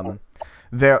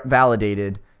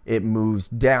validated. It moves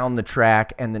down the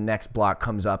track and the next block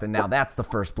comes up, and now that's the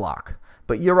first block.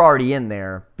 But you're already in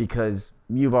there because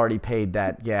you've already paid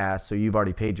that gas, so you've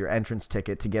already paid your entrance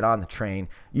ticket to get on the train.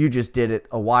 You just did it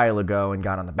a while ago and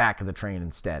got on the back of the train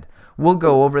instead. We'll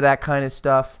go over that kind of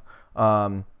stuff.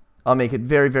 I'll make it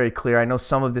very, very clear. I know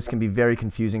some of this can be very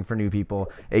confusing for new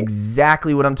people.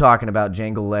 Exactly what I'm talking about.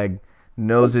 Jangle Leg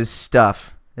knows his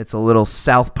stuff. It's a little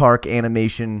South Park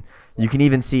animation. You can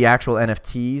even see actual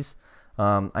NFTs.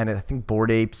 I think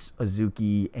Bored Apes,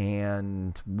 Azuki,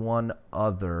 and one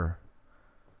other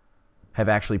have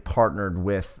actually partnered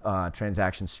with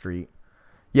Transaction Street.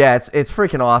 Yeah, it's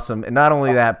freaking awesome. And not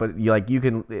only that, but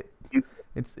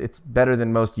it's better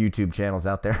than most YouTube channels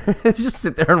out there. Just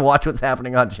sit there and watch what's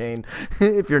happening on chain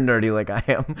if you're nerdy like I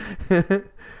am.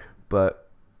 But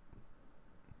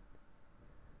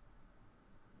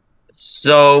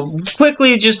so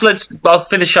quickly, I'll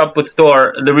finish up with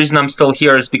Thor. The reason I'm still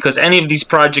here is because any of these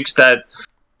projects that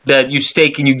you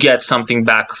stake and you get something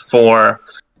back for,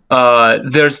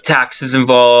 there's taxes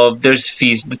involved, there's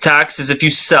fees. The tax is if you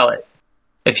sell it.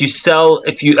 If you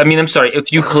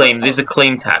claim, there's a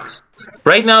claim tax.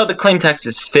 Right now, the claim tax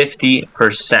is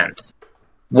 50%.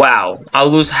 Wow, I'll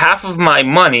lose half of my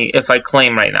money if I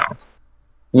claim right now.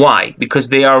 Why? Because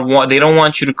they don't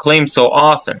want you to claim so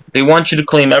often. They want you to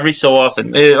claim every so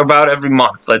often, about every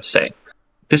month, let's say.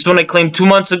 This one I claimed 2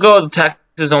 months ago, the tax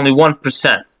is only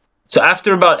 1%. So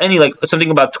after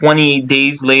something about 28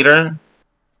 days later,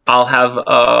 I'll have,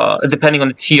 depending on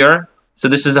the tier, so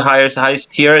this is the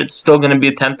highest tier, it's still going to be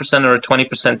a 10% or a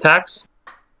 20% tax.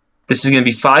 This is going to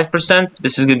be 5%,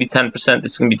 this is going to be 10%,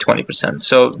 this is going to be 20%.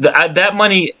 So that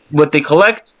money, what they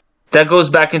collect, that goes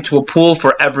back into a pool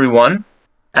for everyone.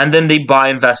 And then they buy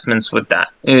investments with that.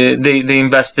 They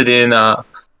invested in,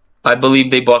 I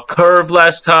believe they bought Curve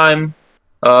last time,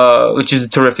 which is a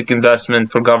terrific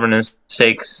investment for governance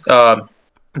sakes. Then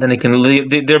they can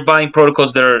they're buying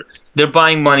protocols. They're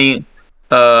buying money.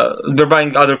 They're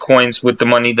buying other coins with the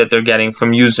money that they're getting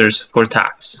from users for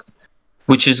tax,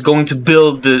 which is going to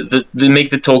build make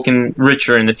the token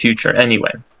richer in the future.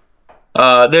 Anyway.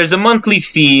 There's a monthly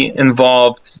fee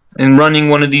involved in running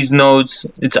one of these nodes.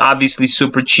 It's obviously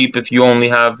super cheap if you only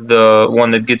have the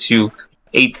one that gets you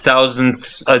 8,000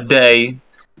 a day.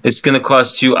 It's going to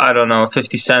cost you, I don't know,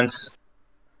 50 cents,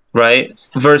 right?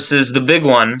 Versus the big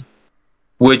one,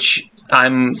 which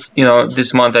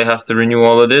this month I have to renew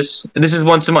all of this. This is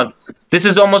once a month. This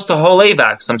is almost a whole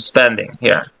AVAX I'm spending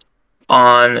here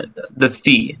on the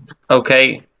fee,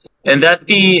 okay? And that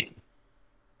fee...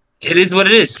 It is what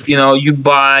it is.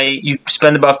 You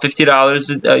spend about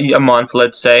 $50 a month,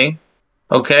 let's say,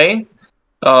 okay?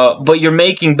 But you're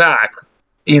making back,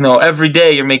 every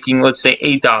day you're making, let's say,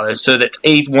 $8. So that's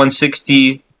 8,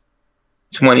 160,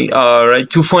 20, right?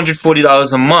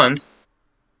 $240 a month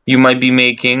you might be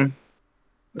making.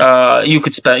 You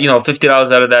could spend,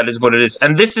 $50 out of that is what it is.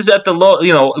 And this is at the low,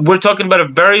 we're talking about a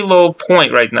very low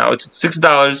point right now. It's at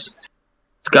 $6.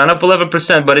 It's gone up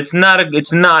 11%, but it's not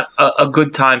a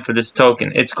good time for this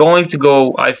token. It's going to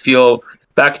go, I feel,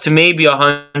 back to maybe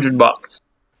 $100.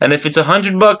 And if it's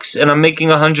 $100 and I'm making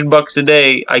 $100 a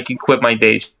day, I can quit my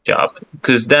day job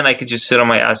because then I could just sit on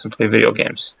my ass and play video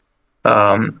games,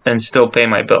 and still pay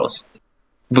my bills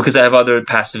because I have other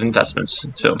passive investments.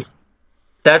 So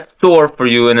that's Thor for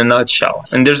you in a nutshell.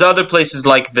 And there's other places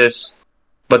like this,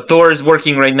 but Thor is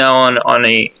working right now on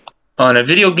a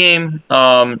video game,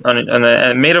 on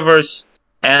a metaverse,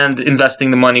 and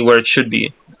investing the money where it should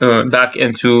be, back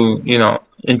into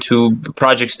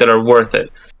projects that are worth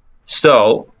it.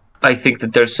 So I think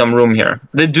that there's some room here.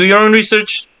 Do your own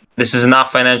research. This is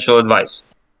not financial advice.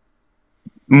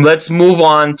 Let's move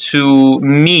on to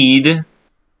Mead.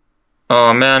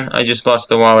 Oh man, I just lost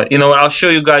the wallet. You know what? I'll show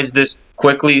you guys this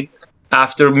quickly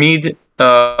after Mead,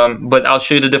 but I'll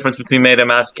show you the difference between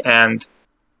MetaMask and...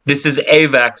 This is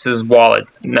AVAX's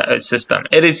wallet system.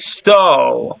 It is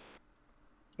so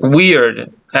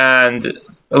weird and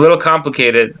a little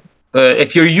complicated.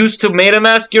 If you're used to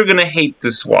MetaMask, you're gonna hate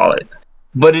this wallet,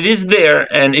 but it is there.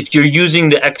 And if you're using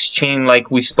the X chain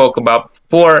like we spoke about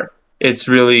before, it's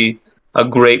really a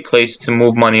great place to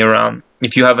move money around.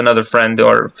 If you have another friend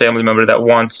or family member that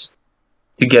wants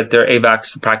to get their AVAX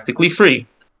for practically free.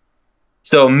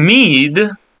 So Mead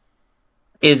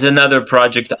is another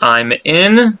project I'm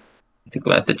in. I think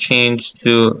we'll have to change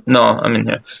to, no, I'm in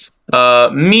here.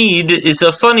 Mead is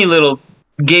a funny little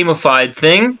gamified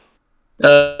thing.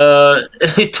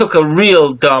 It took a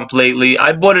real dump lately.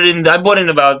 I bought it in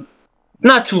about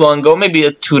not too long ago, maybe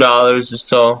at $2 or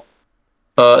so.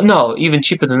 No, even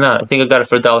cheaper than that. I think I got it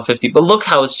for $1.50. But look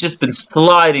how it's just been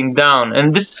sliding down,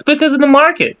 and this is because of the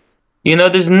market. You know,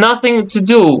 there's nothing to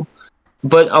do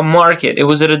but a market. It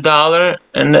was at $1,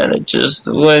 and then it just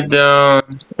went down.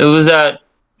 It was at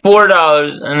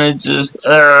 $4, and it just.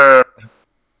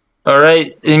 All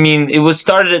right. I mean, it was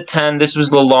started at 10. This was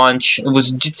the launch.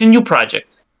 It's a new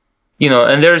project, you know.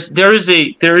 And there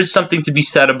is something to be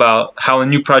said about how a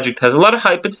new project has a lot of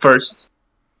hype at first.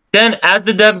 Then, as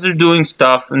the devs are doing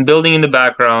stuff and building in the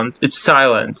background, it's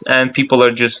silent, and people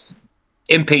are just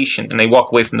impatient, and they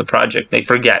walk away from the project. They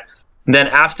forget. And then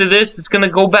after this, it's gonna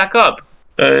go back up,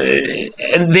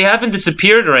 and they haven't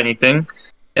disappeared or anything.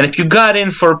 And if you got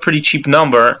in for a pretty cheap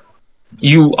number,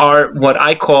 you are what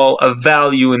I call a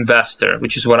value investor,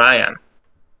 which is what I am.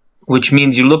 Which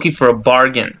means you're looking for a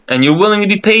bargain, and you're willing to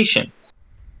be patient.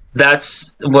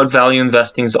 That's what value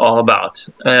investing is all about.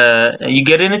 You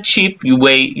get in it cheap, you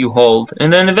wait, you hold,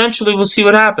 and then eventually we'll see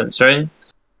what happens, right?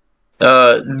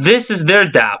 This is their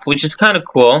DApp, which is kind of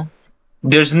cool.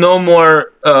 There's no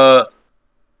more.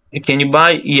 Can you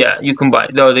buy? Yeah, you can buy.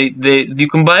 No, you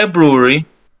can buy a brewery.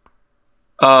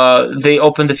 They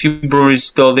opened a few breweries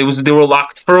still. They were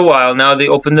locked for a while. Now they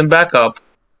opened them back up.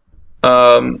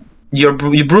 Your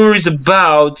brewery's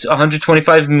about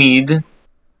 125 mead.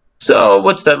 So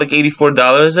what's that, like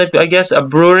 $84? I guess a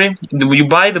brewery. You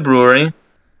buy the brewery,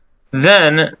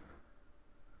 then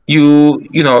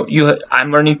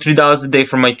I'm earning $3 a day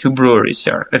from my 2 breweries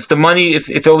here. If the money,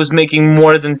 if it was making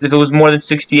more than, if it was more than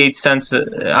 68 cents,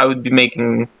 I would be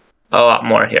making a lot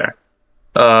more here.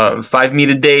 5 meat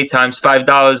a day times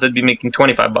 $5, I'd be making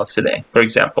 $25 a day, for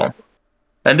example.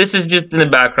 And this is just in the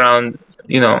background.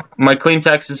 You know, my claim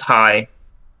tax is high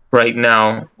right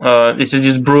now. This is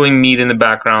just brewing mead in the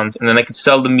background, and then I could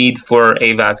sell the mead for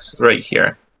AVAX right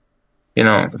here. You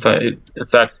know,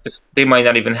 if they might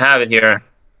not even have it here.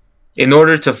 In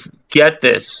order to get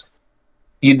this,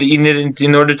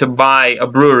 in order to buy a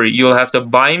brewery, you'll have to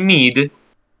buy mead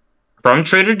from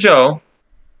Trader Joe,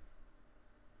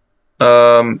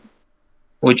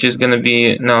 which is going to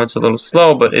be, no, it's a little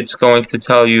slow, but it's going to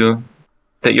tell you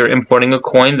that you're importing a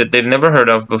coin that they've never heard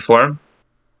of before.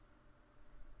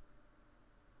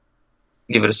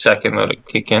 Give it a second, let it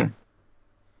kick in.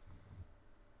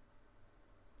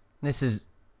 This is...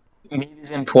 Meat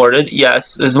is imported,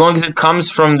 yes. As long as it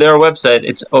comes from their website,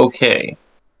 it's okay.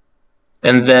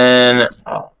 And then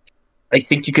I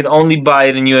think you can only buy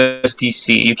it in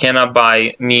USDC. You cannot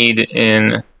buy mead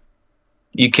in...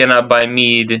 You cannot buy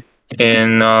mead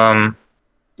in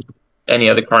any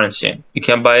other currency. You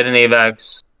can't buy it in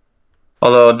AVAX.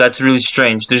 Although that's really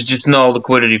strange. There's just no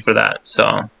liquidity for that.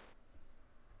 So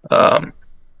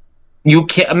you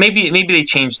can't. Maybe they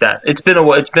changed that. It's been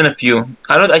a few.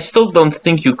 I still don't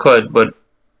think you could, but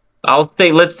I'll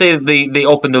say, let's say they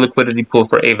opened the liquidity pool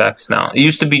for AVAX now. It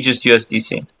used to be just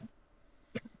USDC.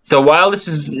 So while this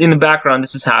is in the background,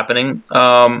 this is happening.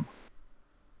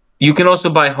 You can also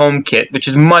buy HomeKit, which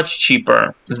is much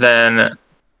cheaper than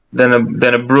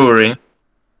a brewery.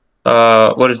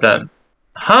 What is that?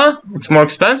 Huh? It's more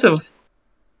expensive.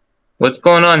 What's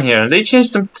going on here? They changed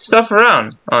some stuff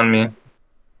around on me.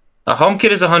 A HomeKit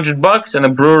is $100, and a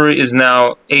brewery is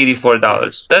now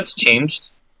 $84. That's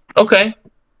changed. Okay,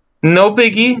 no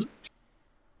biggie.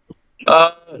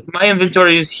 My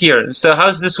inventory is here. So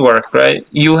how's this work, right?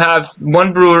 You have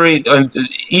one brewery.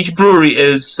 Each brewery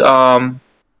is.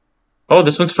 Oh,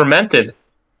 this one's fermented.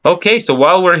 Okay, so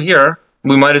while we're here,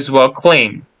 we might as well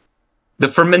claim. The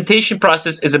fermentation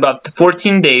process is about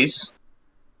 14 days.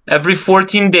 Every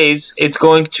 14 days, it's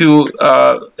going to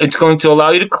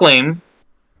allow you to claim.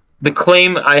 The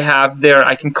claim I have there,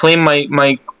 I can claim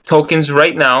my tokens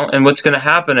right now, and what's going to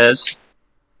happen is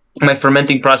my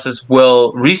fermenting process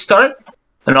will restart,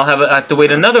 and I have to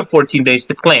wait another 14 days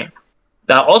to claim.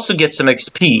 I'll also get some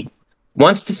XP.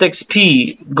 Once this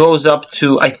XP goes up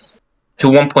to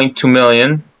 1.2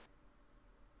 million,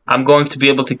 I'm going to be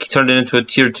able to turn it into a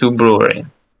tier 2 brewery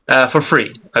for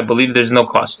free. I believe there's no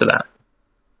cost to that.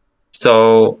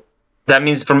 So That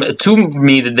means from 2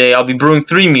 meat a day, I'll be brewing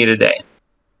 3 meat a day.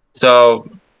 So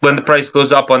when the price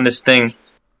goes up on this thing,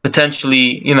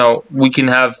 potentially, you know, we can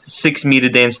have 6 meat a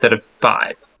day instead of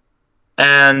 5.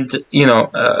 And, you know,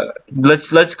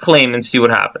 let's claim and see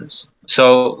what happens.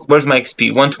 So where's my XP?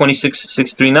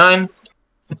 126,639.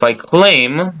 If I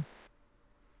claim, I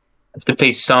have to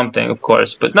pay something, of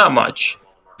course, but not much.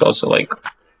 It's also like,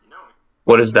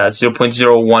 what is that?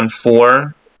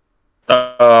 0.014.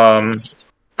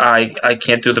 I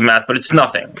can't do the math, but it's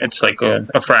nothing. It's like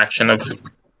a fraction of $1,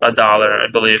 I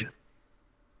believe.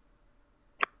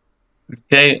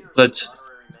 Okay, let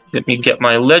me get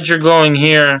my ledger going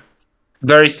here.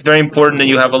 Very important that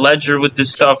you have a ledger with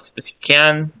this stuff. If you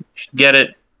can, you should get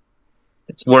it.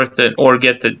 It's worth it. Or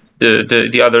get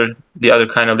the other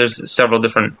kind of. There's several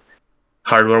different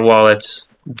hardware wallets.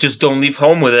 Just don't leave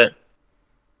home with it.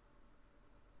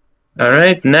 All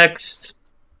right, next.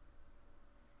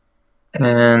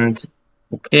 And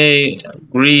okay,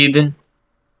 agreed.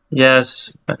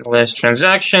 Yes, last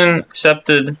transaction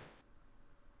accepted.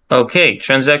 Okay,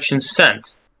 transaction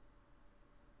sent.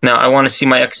 Now I want to see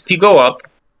my XP go up.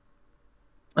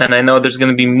 And I know there's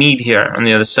going to be meat here on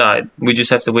the other side. We just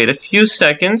have to wait a few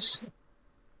seconds.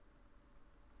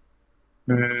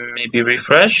 Maybe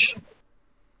refresh.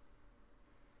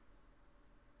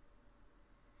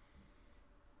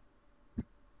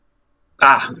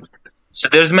 So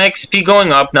there's my XP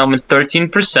going up. Now I'm at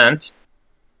 13%.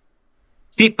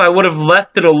 See, if I would have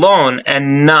left it alone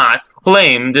and not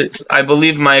claimed, I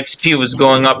believe my XP was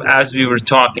going up as we were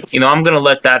talking. You know, I'm going to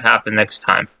let that happen next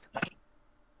time.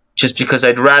 Just because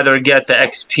I'd rather get the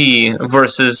XP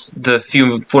versus the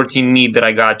 14 meat that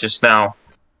I got just now.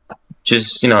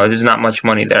 Just, you know, there's not much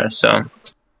money there, so.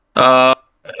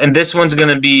 And this one's going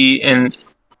to be in,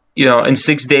 you know, in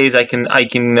 6 days I'm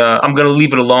going to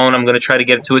leave it alone. I'm going to try to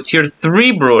get it to a tier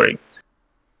 3 brewery.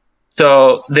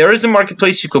 So there is a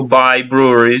marketplace you could buy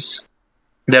breweries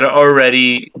that are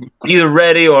already either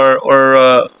ready or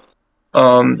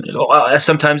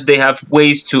sometimes they have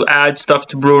ways to add stuff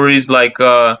to breweries, like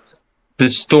the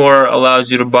store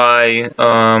allows you to buy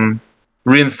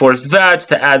reinforced vats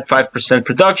to add 5%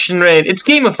 production rate. It's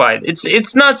gamified.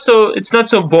 It's not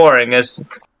so boring as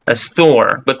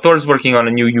Thor, but Thor's working on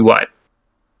a new UI.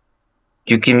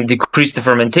 You can decrease the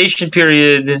fermentation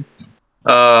period.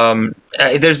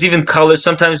 There's even colors.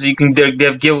 Sometimes they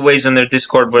have giveaways on their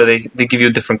Discord where they give you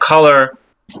a different color,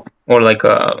 or like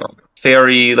a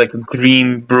fairy, like a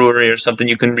green brewery or something.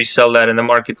 You can resell that in the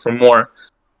market for more.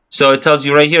 So it tells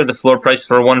you right here the floor price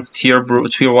for one tier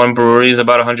 1 brewery is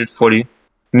about 140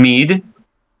 mead.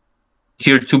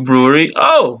 Tier 2 brewery.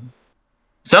 Oh,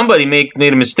 somebody made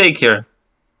a mistake here.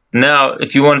 Now,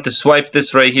 if you wanted to swipe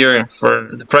this right here for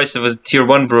the price of a tier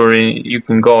 1 brewery, you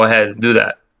can go ahead and do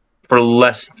that for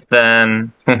less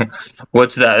than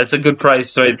what's that? That's a good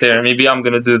price right there. Maybe I'm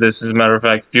gonna do this, as a matter of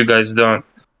fact, if you guys don't.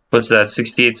 What's that?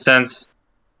 68 cents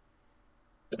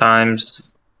times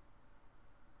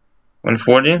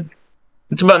 140.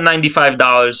 It's about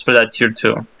 $95 for that tier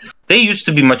 2. They used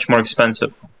to be much more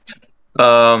expensive.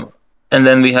 And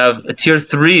then we have a tier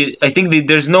 3. I think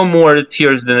there's no more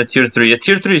tiers than a tier 3. A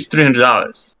tier 3 is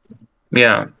 $300.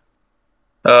 Yeah.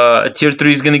 A tier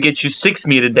 3 is going to get you 6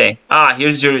 meat a day.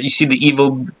 Here's you see the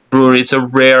evil brewery. It's a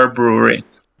rare brewery.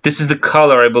 This is the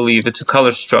color, I believe. It's a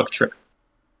color structure.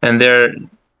 And they're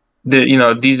you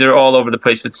know, these are all over the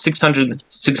place. But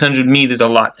 600 meat is a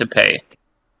lot to pay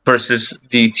versus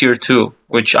the tier 2,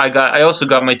 which I also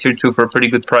got my tier 2 for a pretty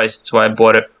good price. That's why I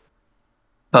bought it.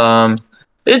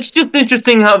 It's just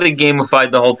interesting how they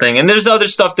gamified the whole thing. And there's other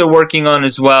stuff they're working on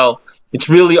as well. It's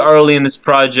really early in this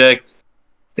project.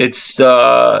 It's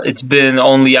been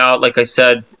only out, like I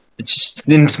said, it's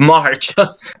in March.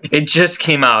 It just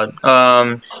came out.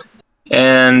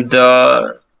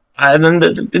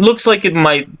 It looks like it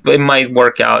might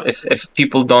work out if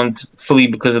people don't flee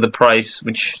because of the price,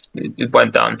 which it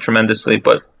went down tremendously.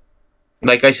 But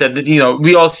like I said, you know,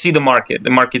 we all see the market. The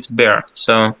market's bare,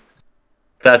 so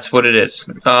that's what it is.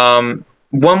 One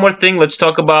more thing, let's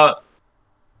talk about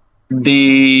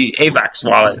the AVAX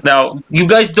wallet. Now, you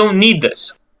guys don't need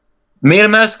this.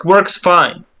 MetaMask works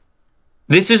fine.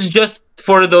 This is just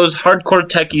for those hardcore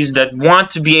techies that want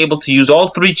to be able to use all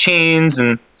 3 chains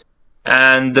and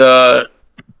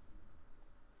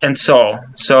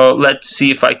so let's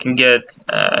see if I can get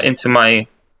into my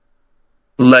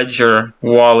Ledger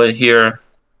wallet here.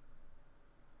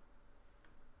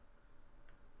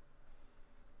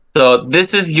 So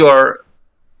this is your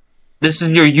UI. This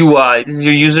is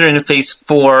your user interface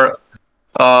for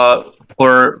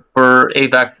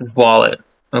AVAX's wallet.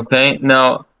 Okay,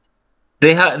 now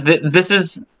they have this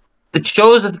is it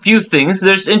shows a few things.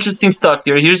 There's interesting stuff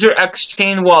here. Here's your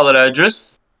X-Chain wallet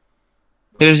address.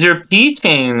 Here's your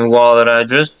P-Chain wallet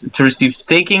address to receive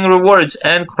staking rewards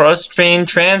and cross-chain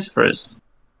transfers.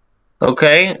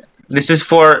 Okay, this is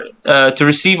for to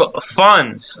receive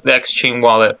funds, the X-Chain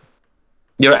wallet.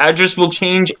 Your address will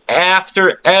change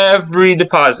after every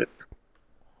deposit.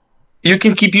 You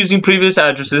can keep using previous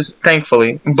addresses,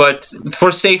 thankfully, but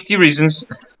for safety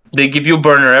reasons, they give you a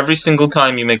burner every single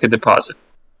time you make a deposit.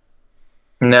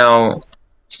 Now,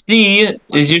 C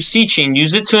is your C chain.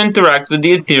 Use it to interact with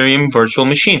the Ethereum virtual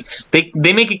machine.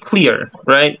 They make it clear,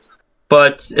 right?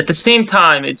 But at the same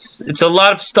time, it's a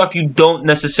lot of stuff you don't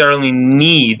necessarily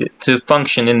need to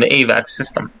function in the AVAX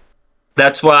system.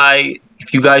 That's why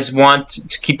if you guys want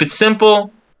to keep it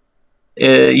simple,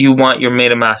 you want your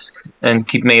MetaMask and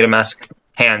keep MetaMask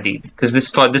handy because this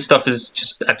stuff is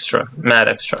just extra, mad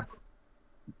extra.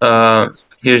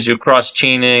 Here's your cross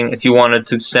chaining. If you wanted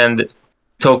to send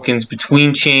tokens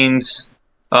between chains,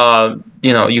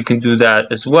 you can do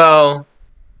that as well.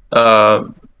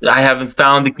 I haven't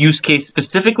found a use case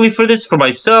specifically for this for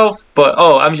myself, but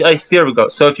there we go.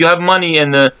 So if you have money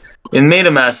in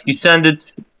MetaMask, you send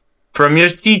it from your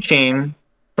C chain,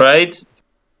 right?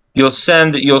 You'll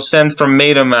send from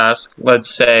MetaMask. Let's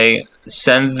say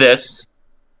send this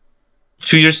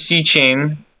to your C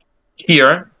chain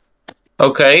here,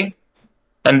 okay?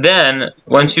 And then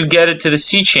once you get it to the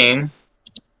C chain,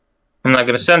 I'm not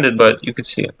gonna send it, but you could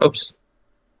see it. Oops,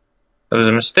 that was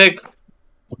a mistake.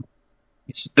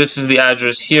 This is the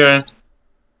address here.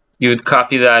 You would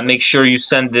copy that. Make sure you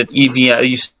send it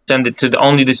You send it to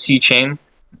only the C chain.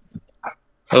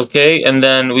 Okay, and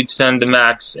then we'd send the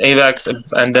max AVAX,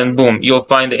 and then boom, you'll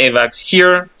find the AVAX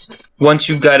here. Once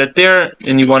you got it there,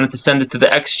 and you wanted to send it to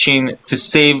the X chain to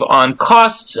save on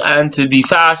costs and to be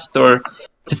fast,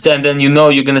 and then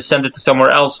you're gonna send it to somewhere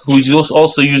else who's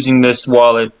also using this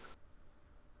wallet.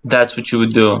 That's what you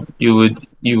would do. You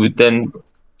would then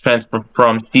transfer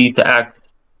from C to X,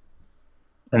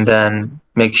 and then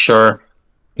make sure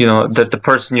that the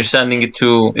person you're sending it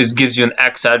to gives you an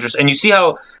X address, and you see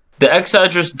how the X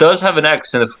address does have an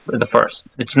X in the first.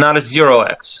 It's not a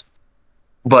 0x.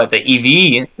 But the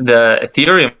the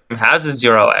Ethereum, has a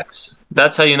 0x.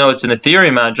 That's how you know it's an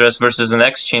Ethereum address versus an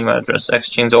X-Chain address.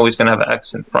 X-Chain is always going to have an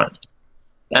X in front.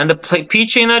 And the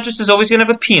P-Chain address is always going to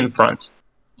have a P in front.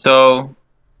 So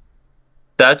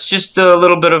that's just a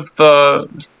little bit of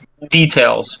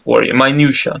details for you,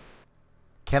 minutia.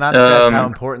 Cannot stress how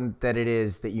important that it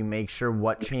is that you make sure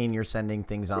what chain you're sending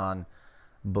things on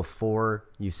before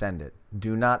you send it.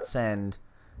 Do not send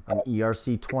an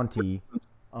ERC20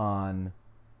 on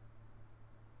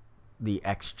the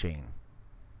X chain.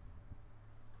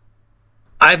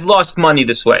 I've lost money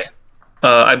this way,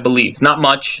 I believe. Not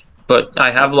much, but I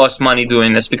have lost money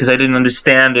doing this because I didn't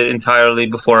understand it entirely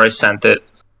before I sent it.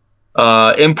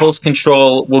 Impulse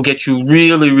control will get you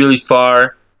really, really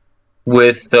far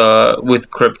with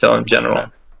crypto in general.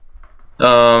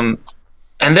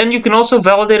 And then you can also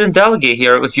validate and delegate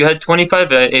here. If you had 25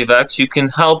 AVAX, you can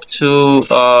help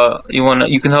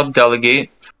you can help delegate.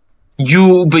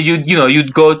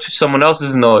 You'd go to someone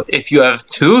else's node. If you have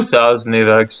 2,000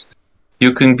 AVAX,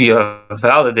 you can be a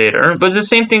validator. But the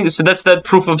same thing. So that's that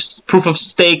proof of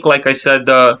stake. Like I said,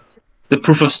 the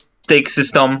proof of stake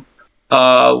system,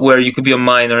 where you could be a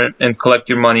miner and collect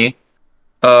your money.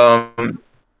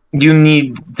 You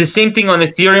need the same thing on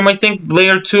Ethereum, I think,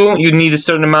 layer 2. You need a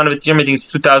certain amount of Ethereum. I think it's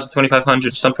 2,000,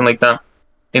 2,500, something like that,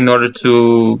 in order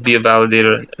to be a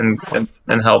validator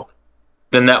and help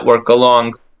the network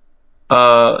along.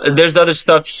 There's other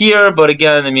stuff here, but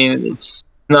again, I mean, it's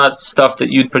not stuff that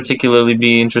you'd particularly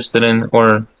be interested in,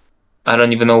 or I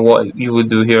don't even know what you would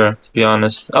do here, to be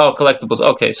honest. Oh, collectibles.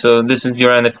 Okay, so this is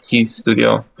your NFT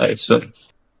studio, I assume.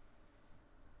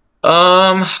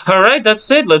 Alright,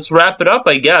 that's it. Let's wrap it up,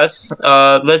 I guess.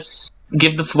 Let's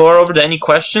give the floor over to any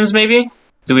questions, maybe?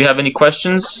 Do we have any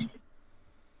questions?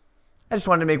 I just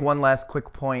wanted to make one last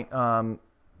quick point.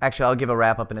 Actually, I'll give a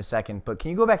wrap up in a second, but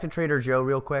can you go back to Trader Joe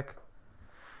real quick?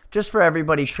 Just for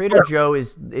everybody, Trader Joe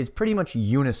is pretty much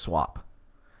Uniswap.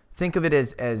 Think of it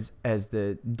as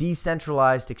the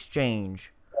decentralized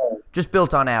exchange just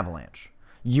built on Avalanche.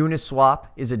 Uniswap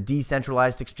is a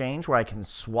decentralized exchange where I can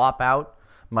swap out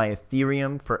my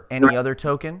Ethereum for any other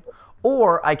token,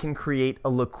 or I can create a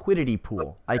liquidity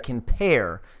pool. I can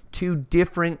pair two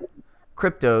different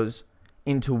cryptos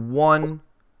into one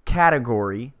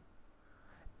category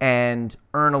and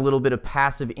earn a little bit of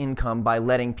passive income by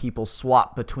letting people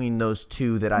swap between those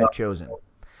two that I've chosen.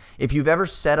 If you've ever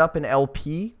set up an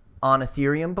LP on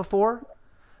Ethereum before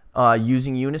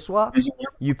using Uniswap,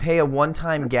 you pay a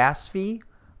one-time gas fee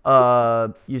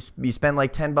you spend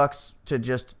like $10 to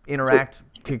just interact,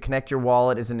 to connect your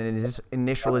wallet as an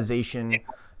initialization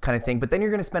kind of thing. But then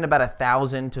you're going to spend about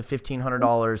 $1,000 to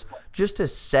 $1,500 just to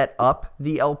set up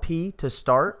the LP to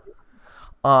start.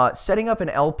 Setting up an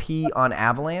LP on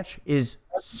Avalanche is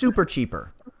super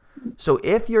cheaper. So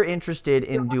if you're interested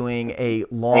in doing a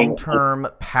long-term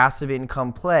passive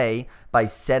income play by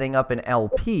setting up an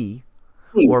LP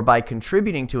or by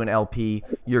contributing to an LP,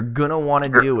 you're going to want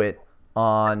to do it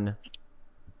on,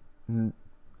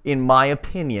 in my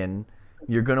opinion,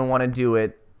 you're going to want to do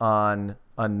it on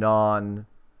a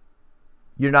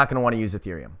you're not going to want to use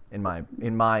Ethereum,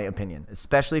 in my opinion,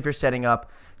 especially if you're setting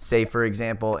up, say, for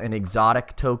example, an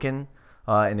exotic token,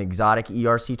 an exotic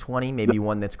ERC20, maybe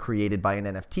one that's created by an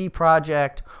NFT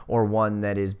project or one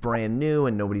that is brand new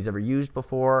and nobody's ever used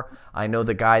before. I know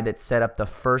the guy that set up the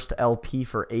first LP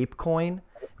for ApeCoin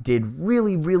did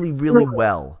really, really, really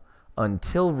well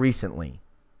until recently.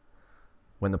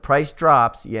 When the price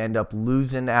drops, you end up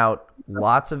losing out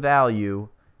lots of value,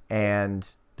 and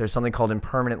there's something called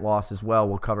impermanent loss as well.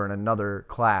 We'll cover in another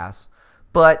class.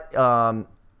 But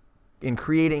in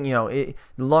creating,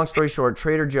 long story short,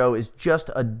 Trader Joe is just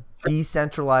a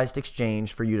decentralized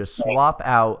exchange for you to swap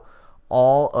out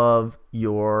all of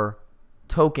your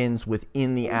tokens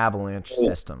within the Avalanche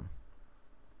system.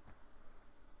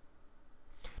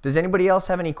 Does anybody else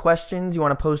have any questions you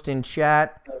want to post in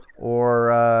chat?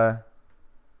 Or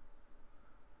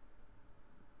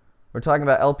we're talking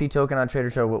about LP token on Trader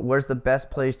Joe. Where's the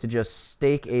best place to just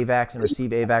stake AVAX and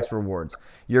receive AVAX rewards?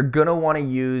 You're going to want to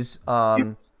use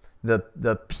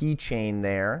the P chain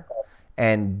there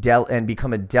and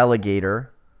become a delegator,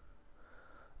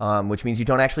 which means you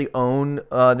don't actually own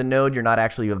the node. You're not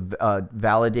actually a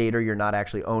validator. You're not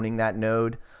actually owning that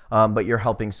node, but you're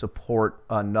helping support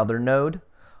another node.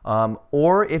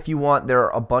 Or if you want, there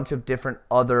are a bunch of different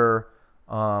other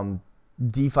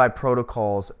DeFi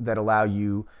protocols that allow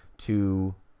you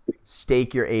to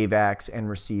stake your AVAX and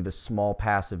receive a small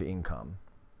passive income.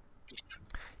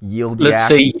 Yield Yak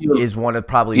is one of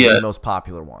probably the most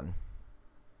popular one.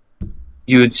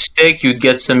 You would stake, you'd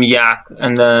get some Yak,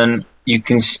 and then you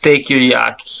can stake your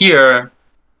Yak here,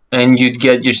 and you'd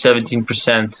get your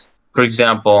 17%, for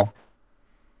example.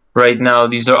 Right now,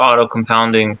 these are auto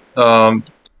compounding,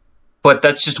 but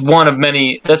that's just one of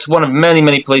many. That's one of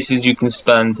many places you can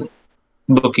spend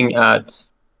looking at.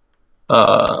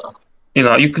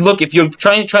 You can look if you're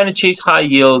trying to chase high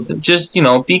yield. Just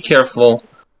be careful.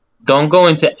 Don't go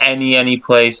into any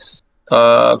place.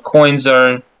 Coins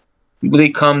they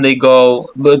come, they go,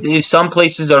 but some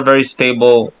places are very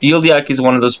stable. Yield Yak is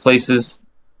one of those places,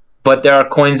 but there are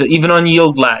coins that even on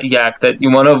Yield Yak that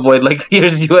you want to avoid. Like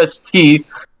here's UST.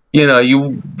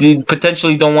 You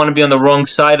potentially don't want to be on the wrong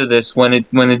side of this when it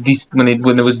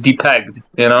was depegged.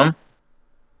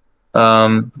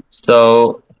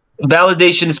 So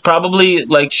validation is probably,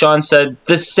 like Sean said,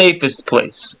 the safest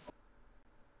place.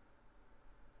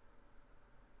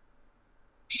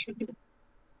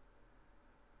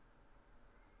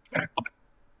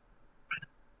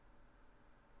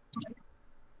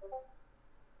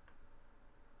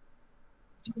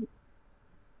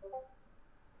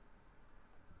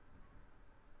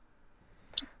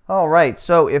 All right,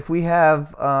 so if we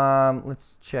have,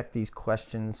 let's check these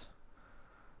questions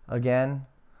again.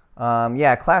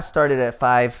 Yeah, class started at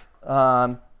 5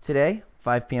 today,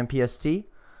 5 p.m. PST.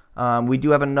 We do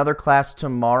have another class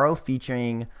tomorrow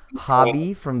featuring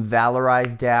Hobby from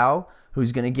Valorize DAO,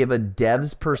 who's going to give a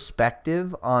dev's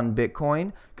perspective on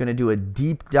Bitcoin, going to do a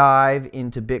deep dive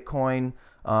into Bitcoin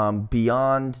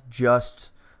beyond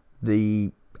just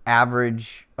the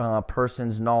average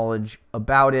person's knowledge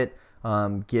about it.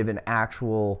 Give an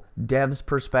actual dev's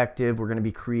perspective. We're going to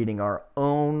be creating our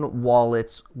own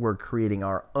wallets. We're creating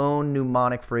our own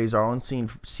mnemonic phrase, our own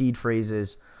seed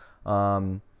phrases.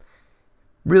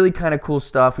 Really kind of cool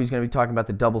stuff. He's going to be talking about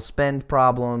the double spend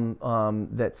problem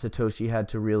that Satoshi had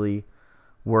to really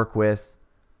work with.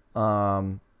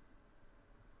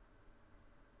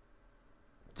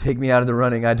 Take me out of the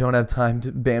running. I don't have time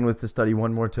to bandwidth to study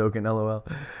one more token. LOL.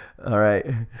 All right.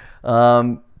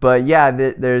 But yeah,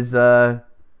 there's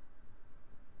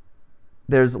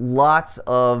lots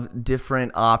of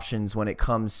different options when it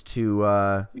comes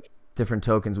to different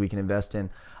tokens we can invest in.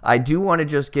 I do want to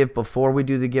just give, before we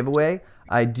do the giveaway,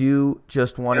 I do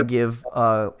just want to give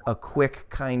a quick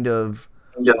kind of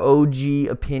OG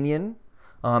opinion.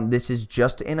 This is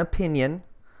just an opinion.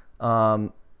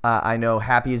 I know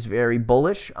Happy is very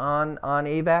bullish on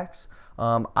AVAX.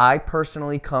 I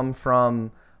personally come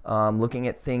from looking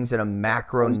at things at a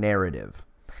macro narrative.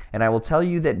 And I will tell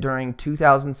you that during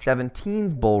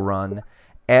 2017's bull run,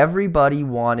 Everybody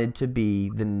wanted to be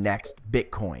the next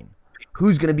Bitcoin.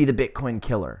 Who's going to be the Bitcoin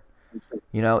killer?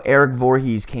 You know, Eric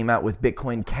Voorhees came out with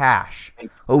Bitcoin Cash.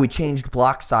 Oh, we changed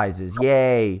block sizes.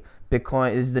 Yay.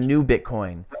 Bitcoin is the new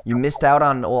Bitcoin. You missed out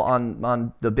on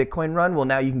the Bitcoin run. Well,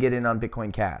 now you can get in on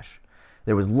Bitcoin Cash.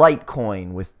 There was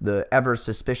Litecoin with the ever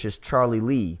suspicious Charlie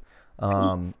Lee,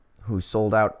 who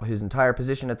sold out his entire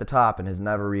position at the top and has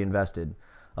never reinvested.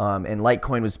 And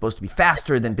Litecoin was supposed to be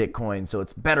faster than Bitcoin, so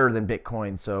it's better than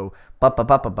Bitcoin. So,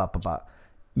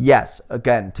 yes,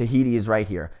 again, Tahiti is right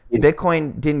here.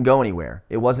 Bitcoin didn't go anywhere.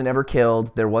 It wasn't ever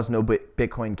killed. There was no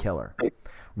Bitcoin killer.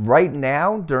 Right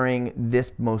now, during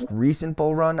this most recent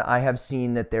bull run, I have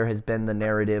seen that there has been the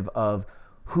narrative of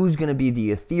who's going to be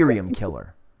the Ethereum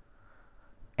killer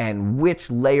and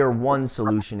which layer 1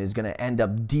 solution is going to end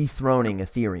up dethroning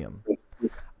Ethereum.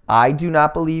 I do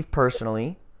not believe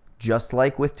personally, just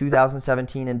like with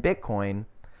 2017 and Bitcoin,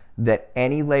 that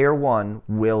any layer 1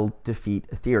 will defeat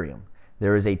Ethereum.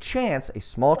 There is a chance, a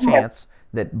small chance,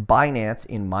 that Binance,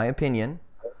 in my opinion,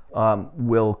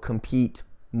 will compete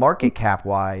market cap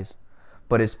wise,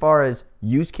 but as far as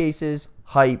use cases,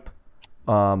 hype,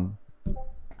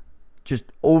 just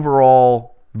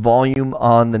overall volume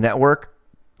on the network,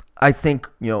 I think,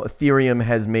 you know, Ethereum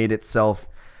has made itself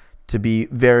to be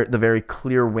the very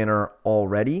clear winner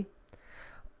already.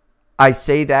 I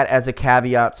say that as a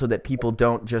caveat so that people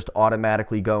don't just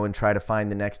automatically go and try to find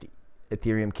the next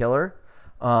Ethereum killer.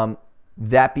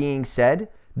 That being said,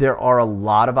 there are a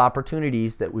lot of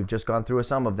opportunities that we've just gone through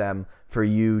some of them for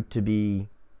you to be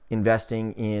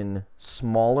investing in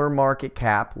smaller market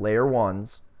cap layer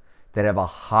 1s that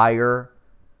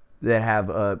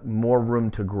have more room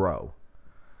to grow.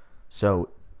 So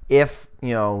if,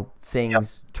 you know,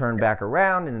 things turn back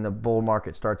around and the bull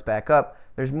market starts back up,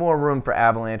 there's more room for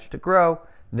Avalanche to grow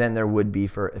than there would be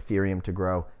for Ethereum to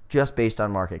grow, just based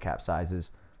on market cap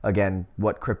sizes. Again,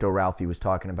 what Crypto Ralphie was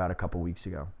talking about a couple weeks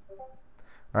ago.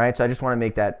 All right, so I just want to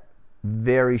make that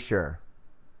very sure,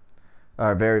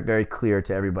 or very, very clear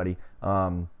to everybody.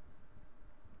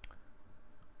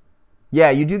 Yeah,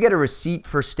 you do get a receipt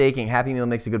for staking. HappyMeal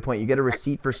makes a good point. You get a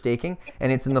receipt for staking, and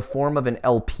it's in the form of an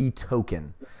LP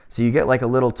token. So you get like a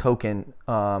little token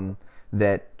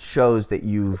that shows that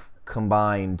you've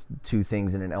combined 2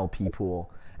 things in an LP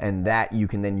pool, and that you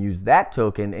can then use that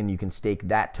token and you can stake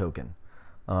that token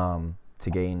to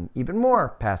gain even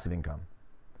more passive income.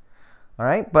 All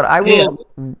right, but I will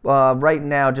right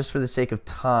now, just for the sake of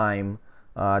time,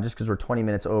 just because we're 20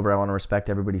 minutes over, I want to respect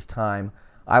everybody's time.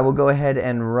 I will go ahead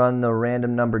and run the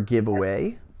random number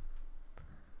giveaway.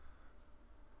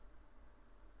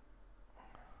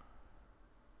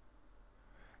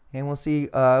 And we'll see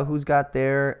who's got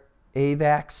their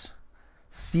AVAX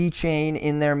C-Chain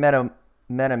in their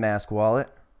MetaMask wallet.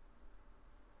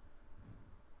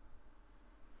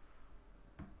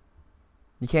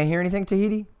 You can't hear anything,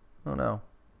 Tahiti? Oh, no.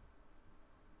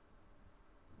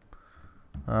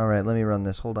 All right, let me run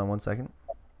this. Hold on one second.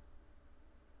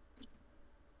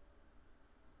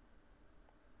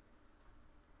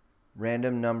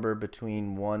 Random number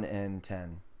between 1 and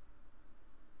 10.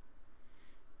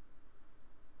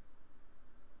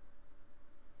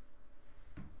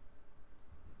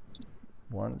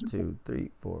 One, two, three,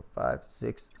 4, 5,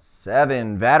 6,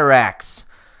 7. Vatarax.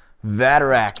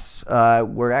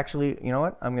 We're actually, you know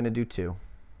what? I'm going to do 2.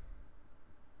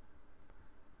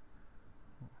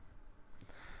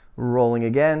 Rolling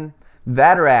again.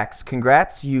 Vatarax,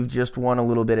 congrats. You've just won a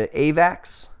little bit of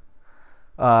AVAX.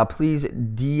 Please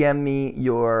DM me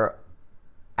your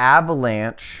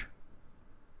Avalanche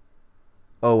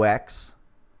OX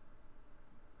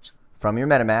from your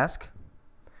MetaMask.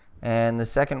 And the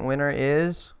second winner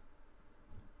is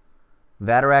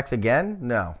Vatarax again?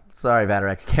 No. Sorry,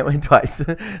 Vatarax. Can't win twice.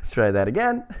 Let's try that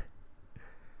again.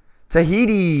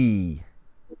 Tahiti,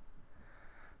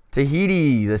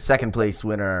 the second place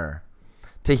winner.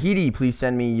 Tahiti, please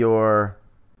send me your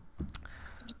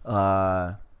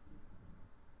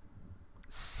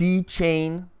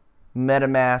C-Chain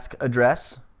MetaMask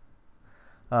address.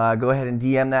 Go ahead and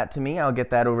DM that to me. I'll get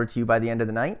that over to you by the end of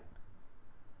the night.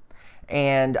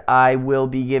 And I will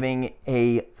be giving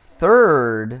a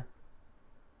third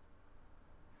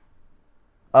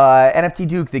NFT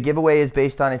Duke. The giveaway is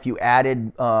based on if you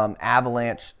added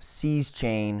Avalanche C's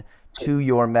chain to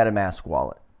your MetaMask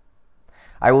wallet.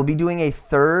 I will be doing a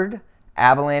third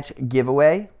Avalanche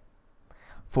giveaway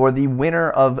for the winner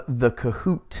of the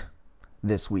Kahoot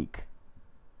this week.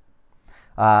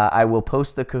 I will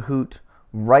post the Kahoot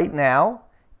right now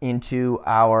into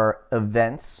our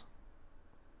events,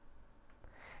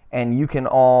 and you can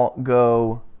all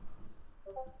go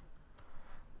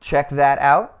check that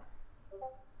out.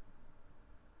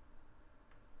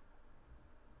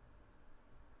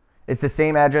 It's the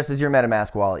same address as your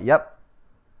MetaMask wallet. Yep.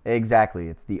 Exactly.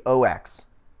 It's the OX.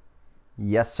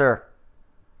 Yes, sir.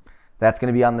 That's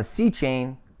going to be on the C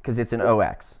chain because it's an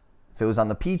OX. If it was on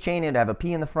the P chain, it'd have a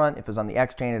P in the front. If it was on the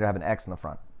X chain, it'd have an X in the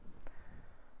front.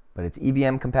 But it's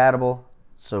EVM compatible,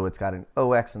 so it's got an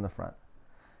OX in the front.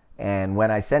 And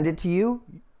when I send it to you,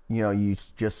 you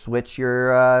just switch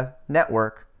your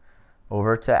network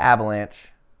over to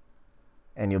Avalanche,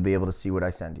 and you'll be able to see what I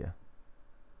send you.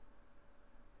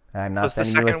 I'm not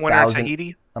sending you 1,000.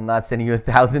 Tahiti? I'm not sending you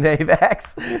 1,000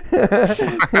 AVAX.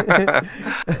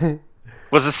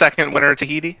 Was the second winner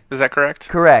Tahiti? Is that correct?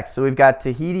 Correct. So we've got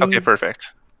Tahiti. Okay,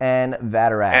 perfect. And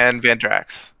Vatarax. And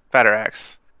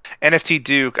Vatarax. NFT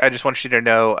Duke, I just want you to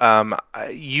know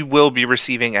you will be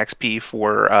receiving XP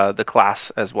for the class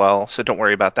as well, so don't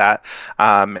worry about that.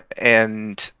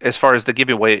 And as far as the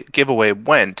giveaway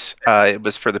went, it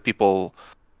was for the people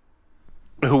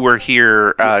who were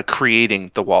here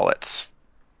creating the wallets.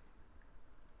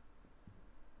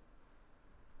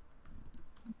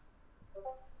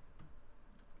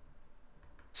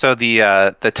 So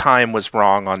the time was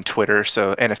wrong on Twitter,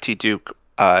 so NFT Duke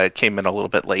came in a little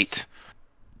bit late.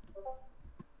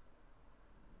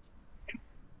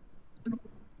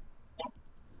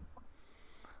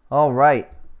 All right.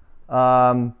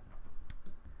 Can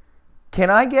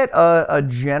I get a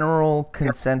general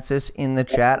consensus in the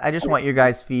chat? I just want your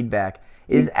guys' feedback.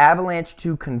 Is Avalanche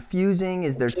too confusing?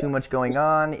 Is there too much going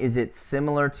on? Is it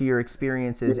similar to your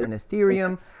experiences in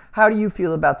Ethereum? How do you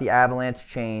feel about the Avalanche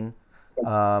chain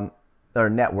or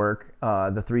network,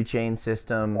 the 3-chain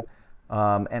system?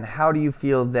 And how do you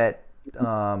feel that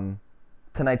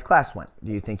tonight's class went?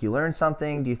 Do you think you learned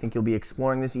something? Do you think you'll be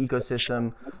exploring this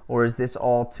ecosystem? Or is this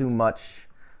all too much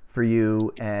for you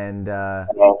and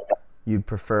you'd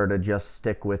prefer to just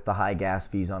stick with the high gas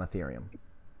fees on Ethereum?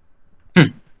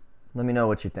 Let me know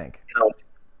what you think.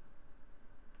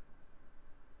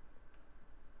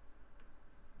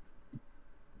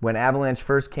 When Avalanche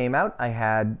first came out,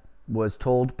 I was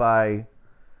told by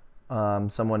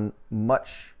someone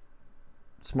much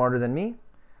smarter than me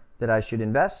that I should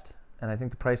invest. And I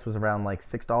think the price was around like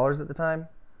 $6 at the time.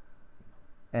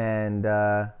 And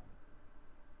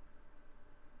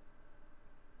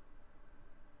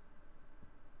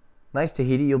nice,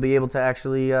 Tahiti. You'll be able to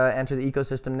actually enter the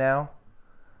ecosystem now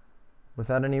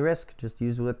without any risk. Just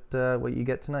use what you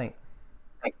get tonight.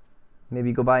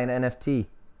 Maybe go buy an NFT.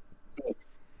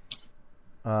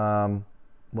 Well,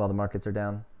 the markets are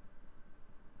down.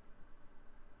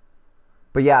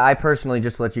 But yeah, I personally,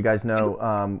 just to let you guys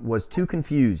know, was too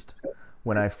confused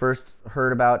when I first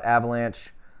heard about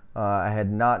Avalanche. I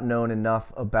had not known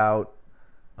enough about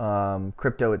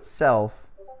crypto itself.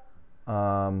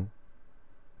 You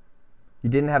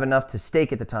didn't have enough to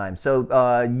stake at the time.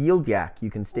 So Yield Yak,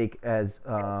 you can stake as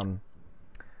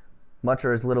much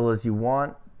or as little as you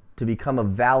want. To become a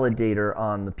validator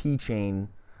on the P chain,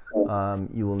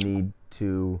 you will need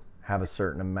to have a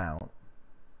certain amount.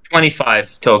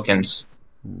 25 tokens.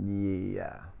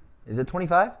 Yeah. Is it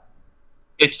 25?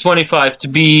 It's 25 to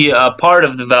be a part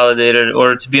of the validator,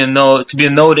 or to be a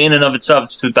node in and of itself.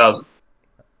 It's 2,000.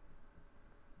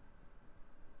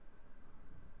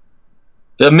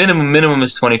 The minimum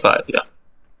is 25. Yeah.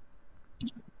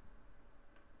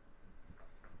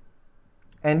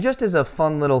 And just as a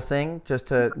fun little thing, just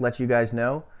to let you guys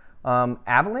know,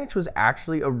 Avalanche was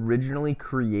actually originally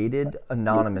created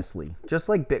anonymously. Just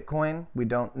like Bitcoin, we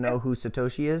don't know who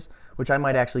Satoshi is, which I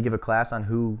might actually give a class on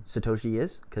who Satoshi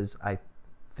is, because I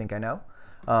think I know.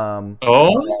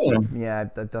 Yeah,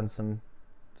 I've done some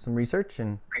research,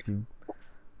 and if you've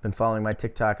been following my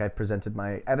TikTok, I've presented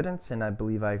my evidence, and I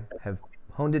believe I have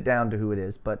honed it down to who it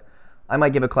is. But I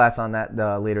might give a class on that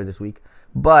later this week.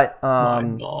 But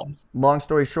long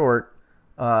story short,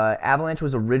 Avalanche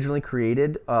was originally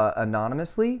created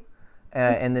anonymously,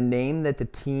 and the name that the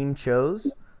team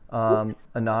chose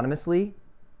anonymously,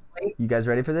 you guys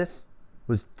ready for this,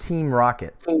 was Team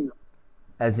Rocket,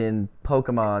 as in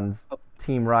Pokemon's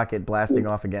Team Rocket blasting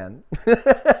off again.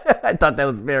 I thought that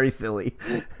was very silly.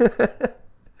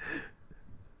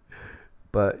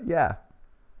 But yeah.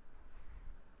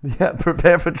 Yeah,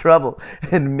 prepare for trouble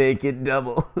and make it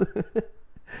double.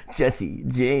 Jesse,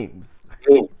 James,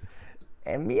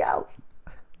 and meow.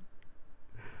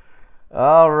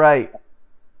 All right.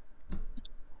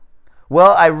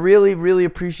 Well, I really, really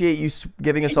appreciate you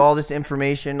giving us all this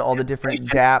information, all the different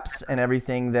dApps and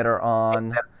everything that are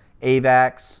on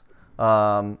AVAX,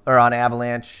 or on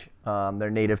Avalanche, their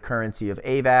native currency of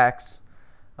AVAX,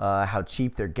 how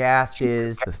cheap their gas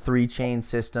is, the 3-chain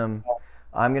system.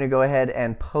 I'm going to go ahead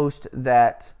and post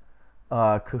that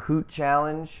Kahoot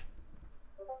challenge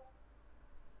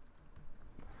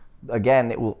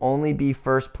Again, it will only be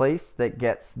first place that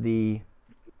gets the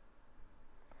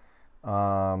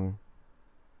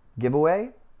giveaway.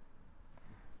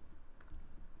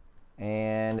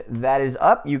 And that is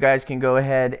up. You guys can go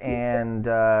ahead and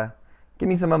give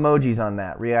me some emojis on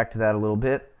that. React to that a little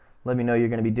bit. Let me know you're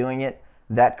going to be doing it.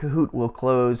 That Kahoot will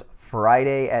close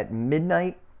Friday at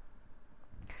midnight.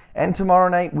 And tomorrow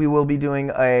night we will be doing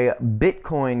a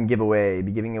Bitcoin giveaway.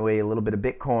 Be giving away a little bit of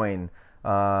Bitcoin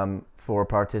for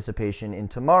participation in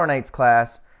tomorrow night's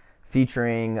class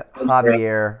featuring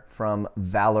Javier from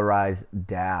Valorize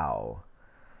DAO.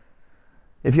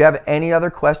 If you have any other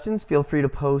questions, feel free to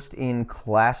post in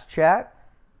class chat,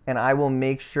 and I will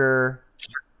make sure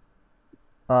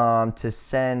to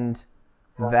send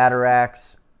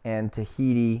Vatarax and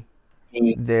Tahiti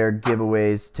their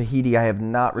giveaways. Tahiti, I have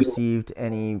not received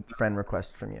any friend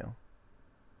requests from you.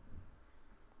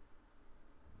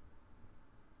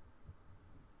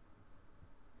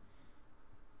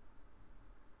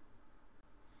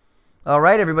 All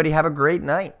right, everybody, have a great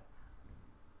night.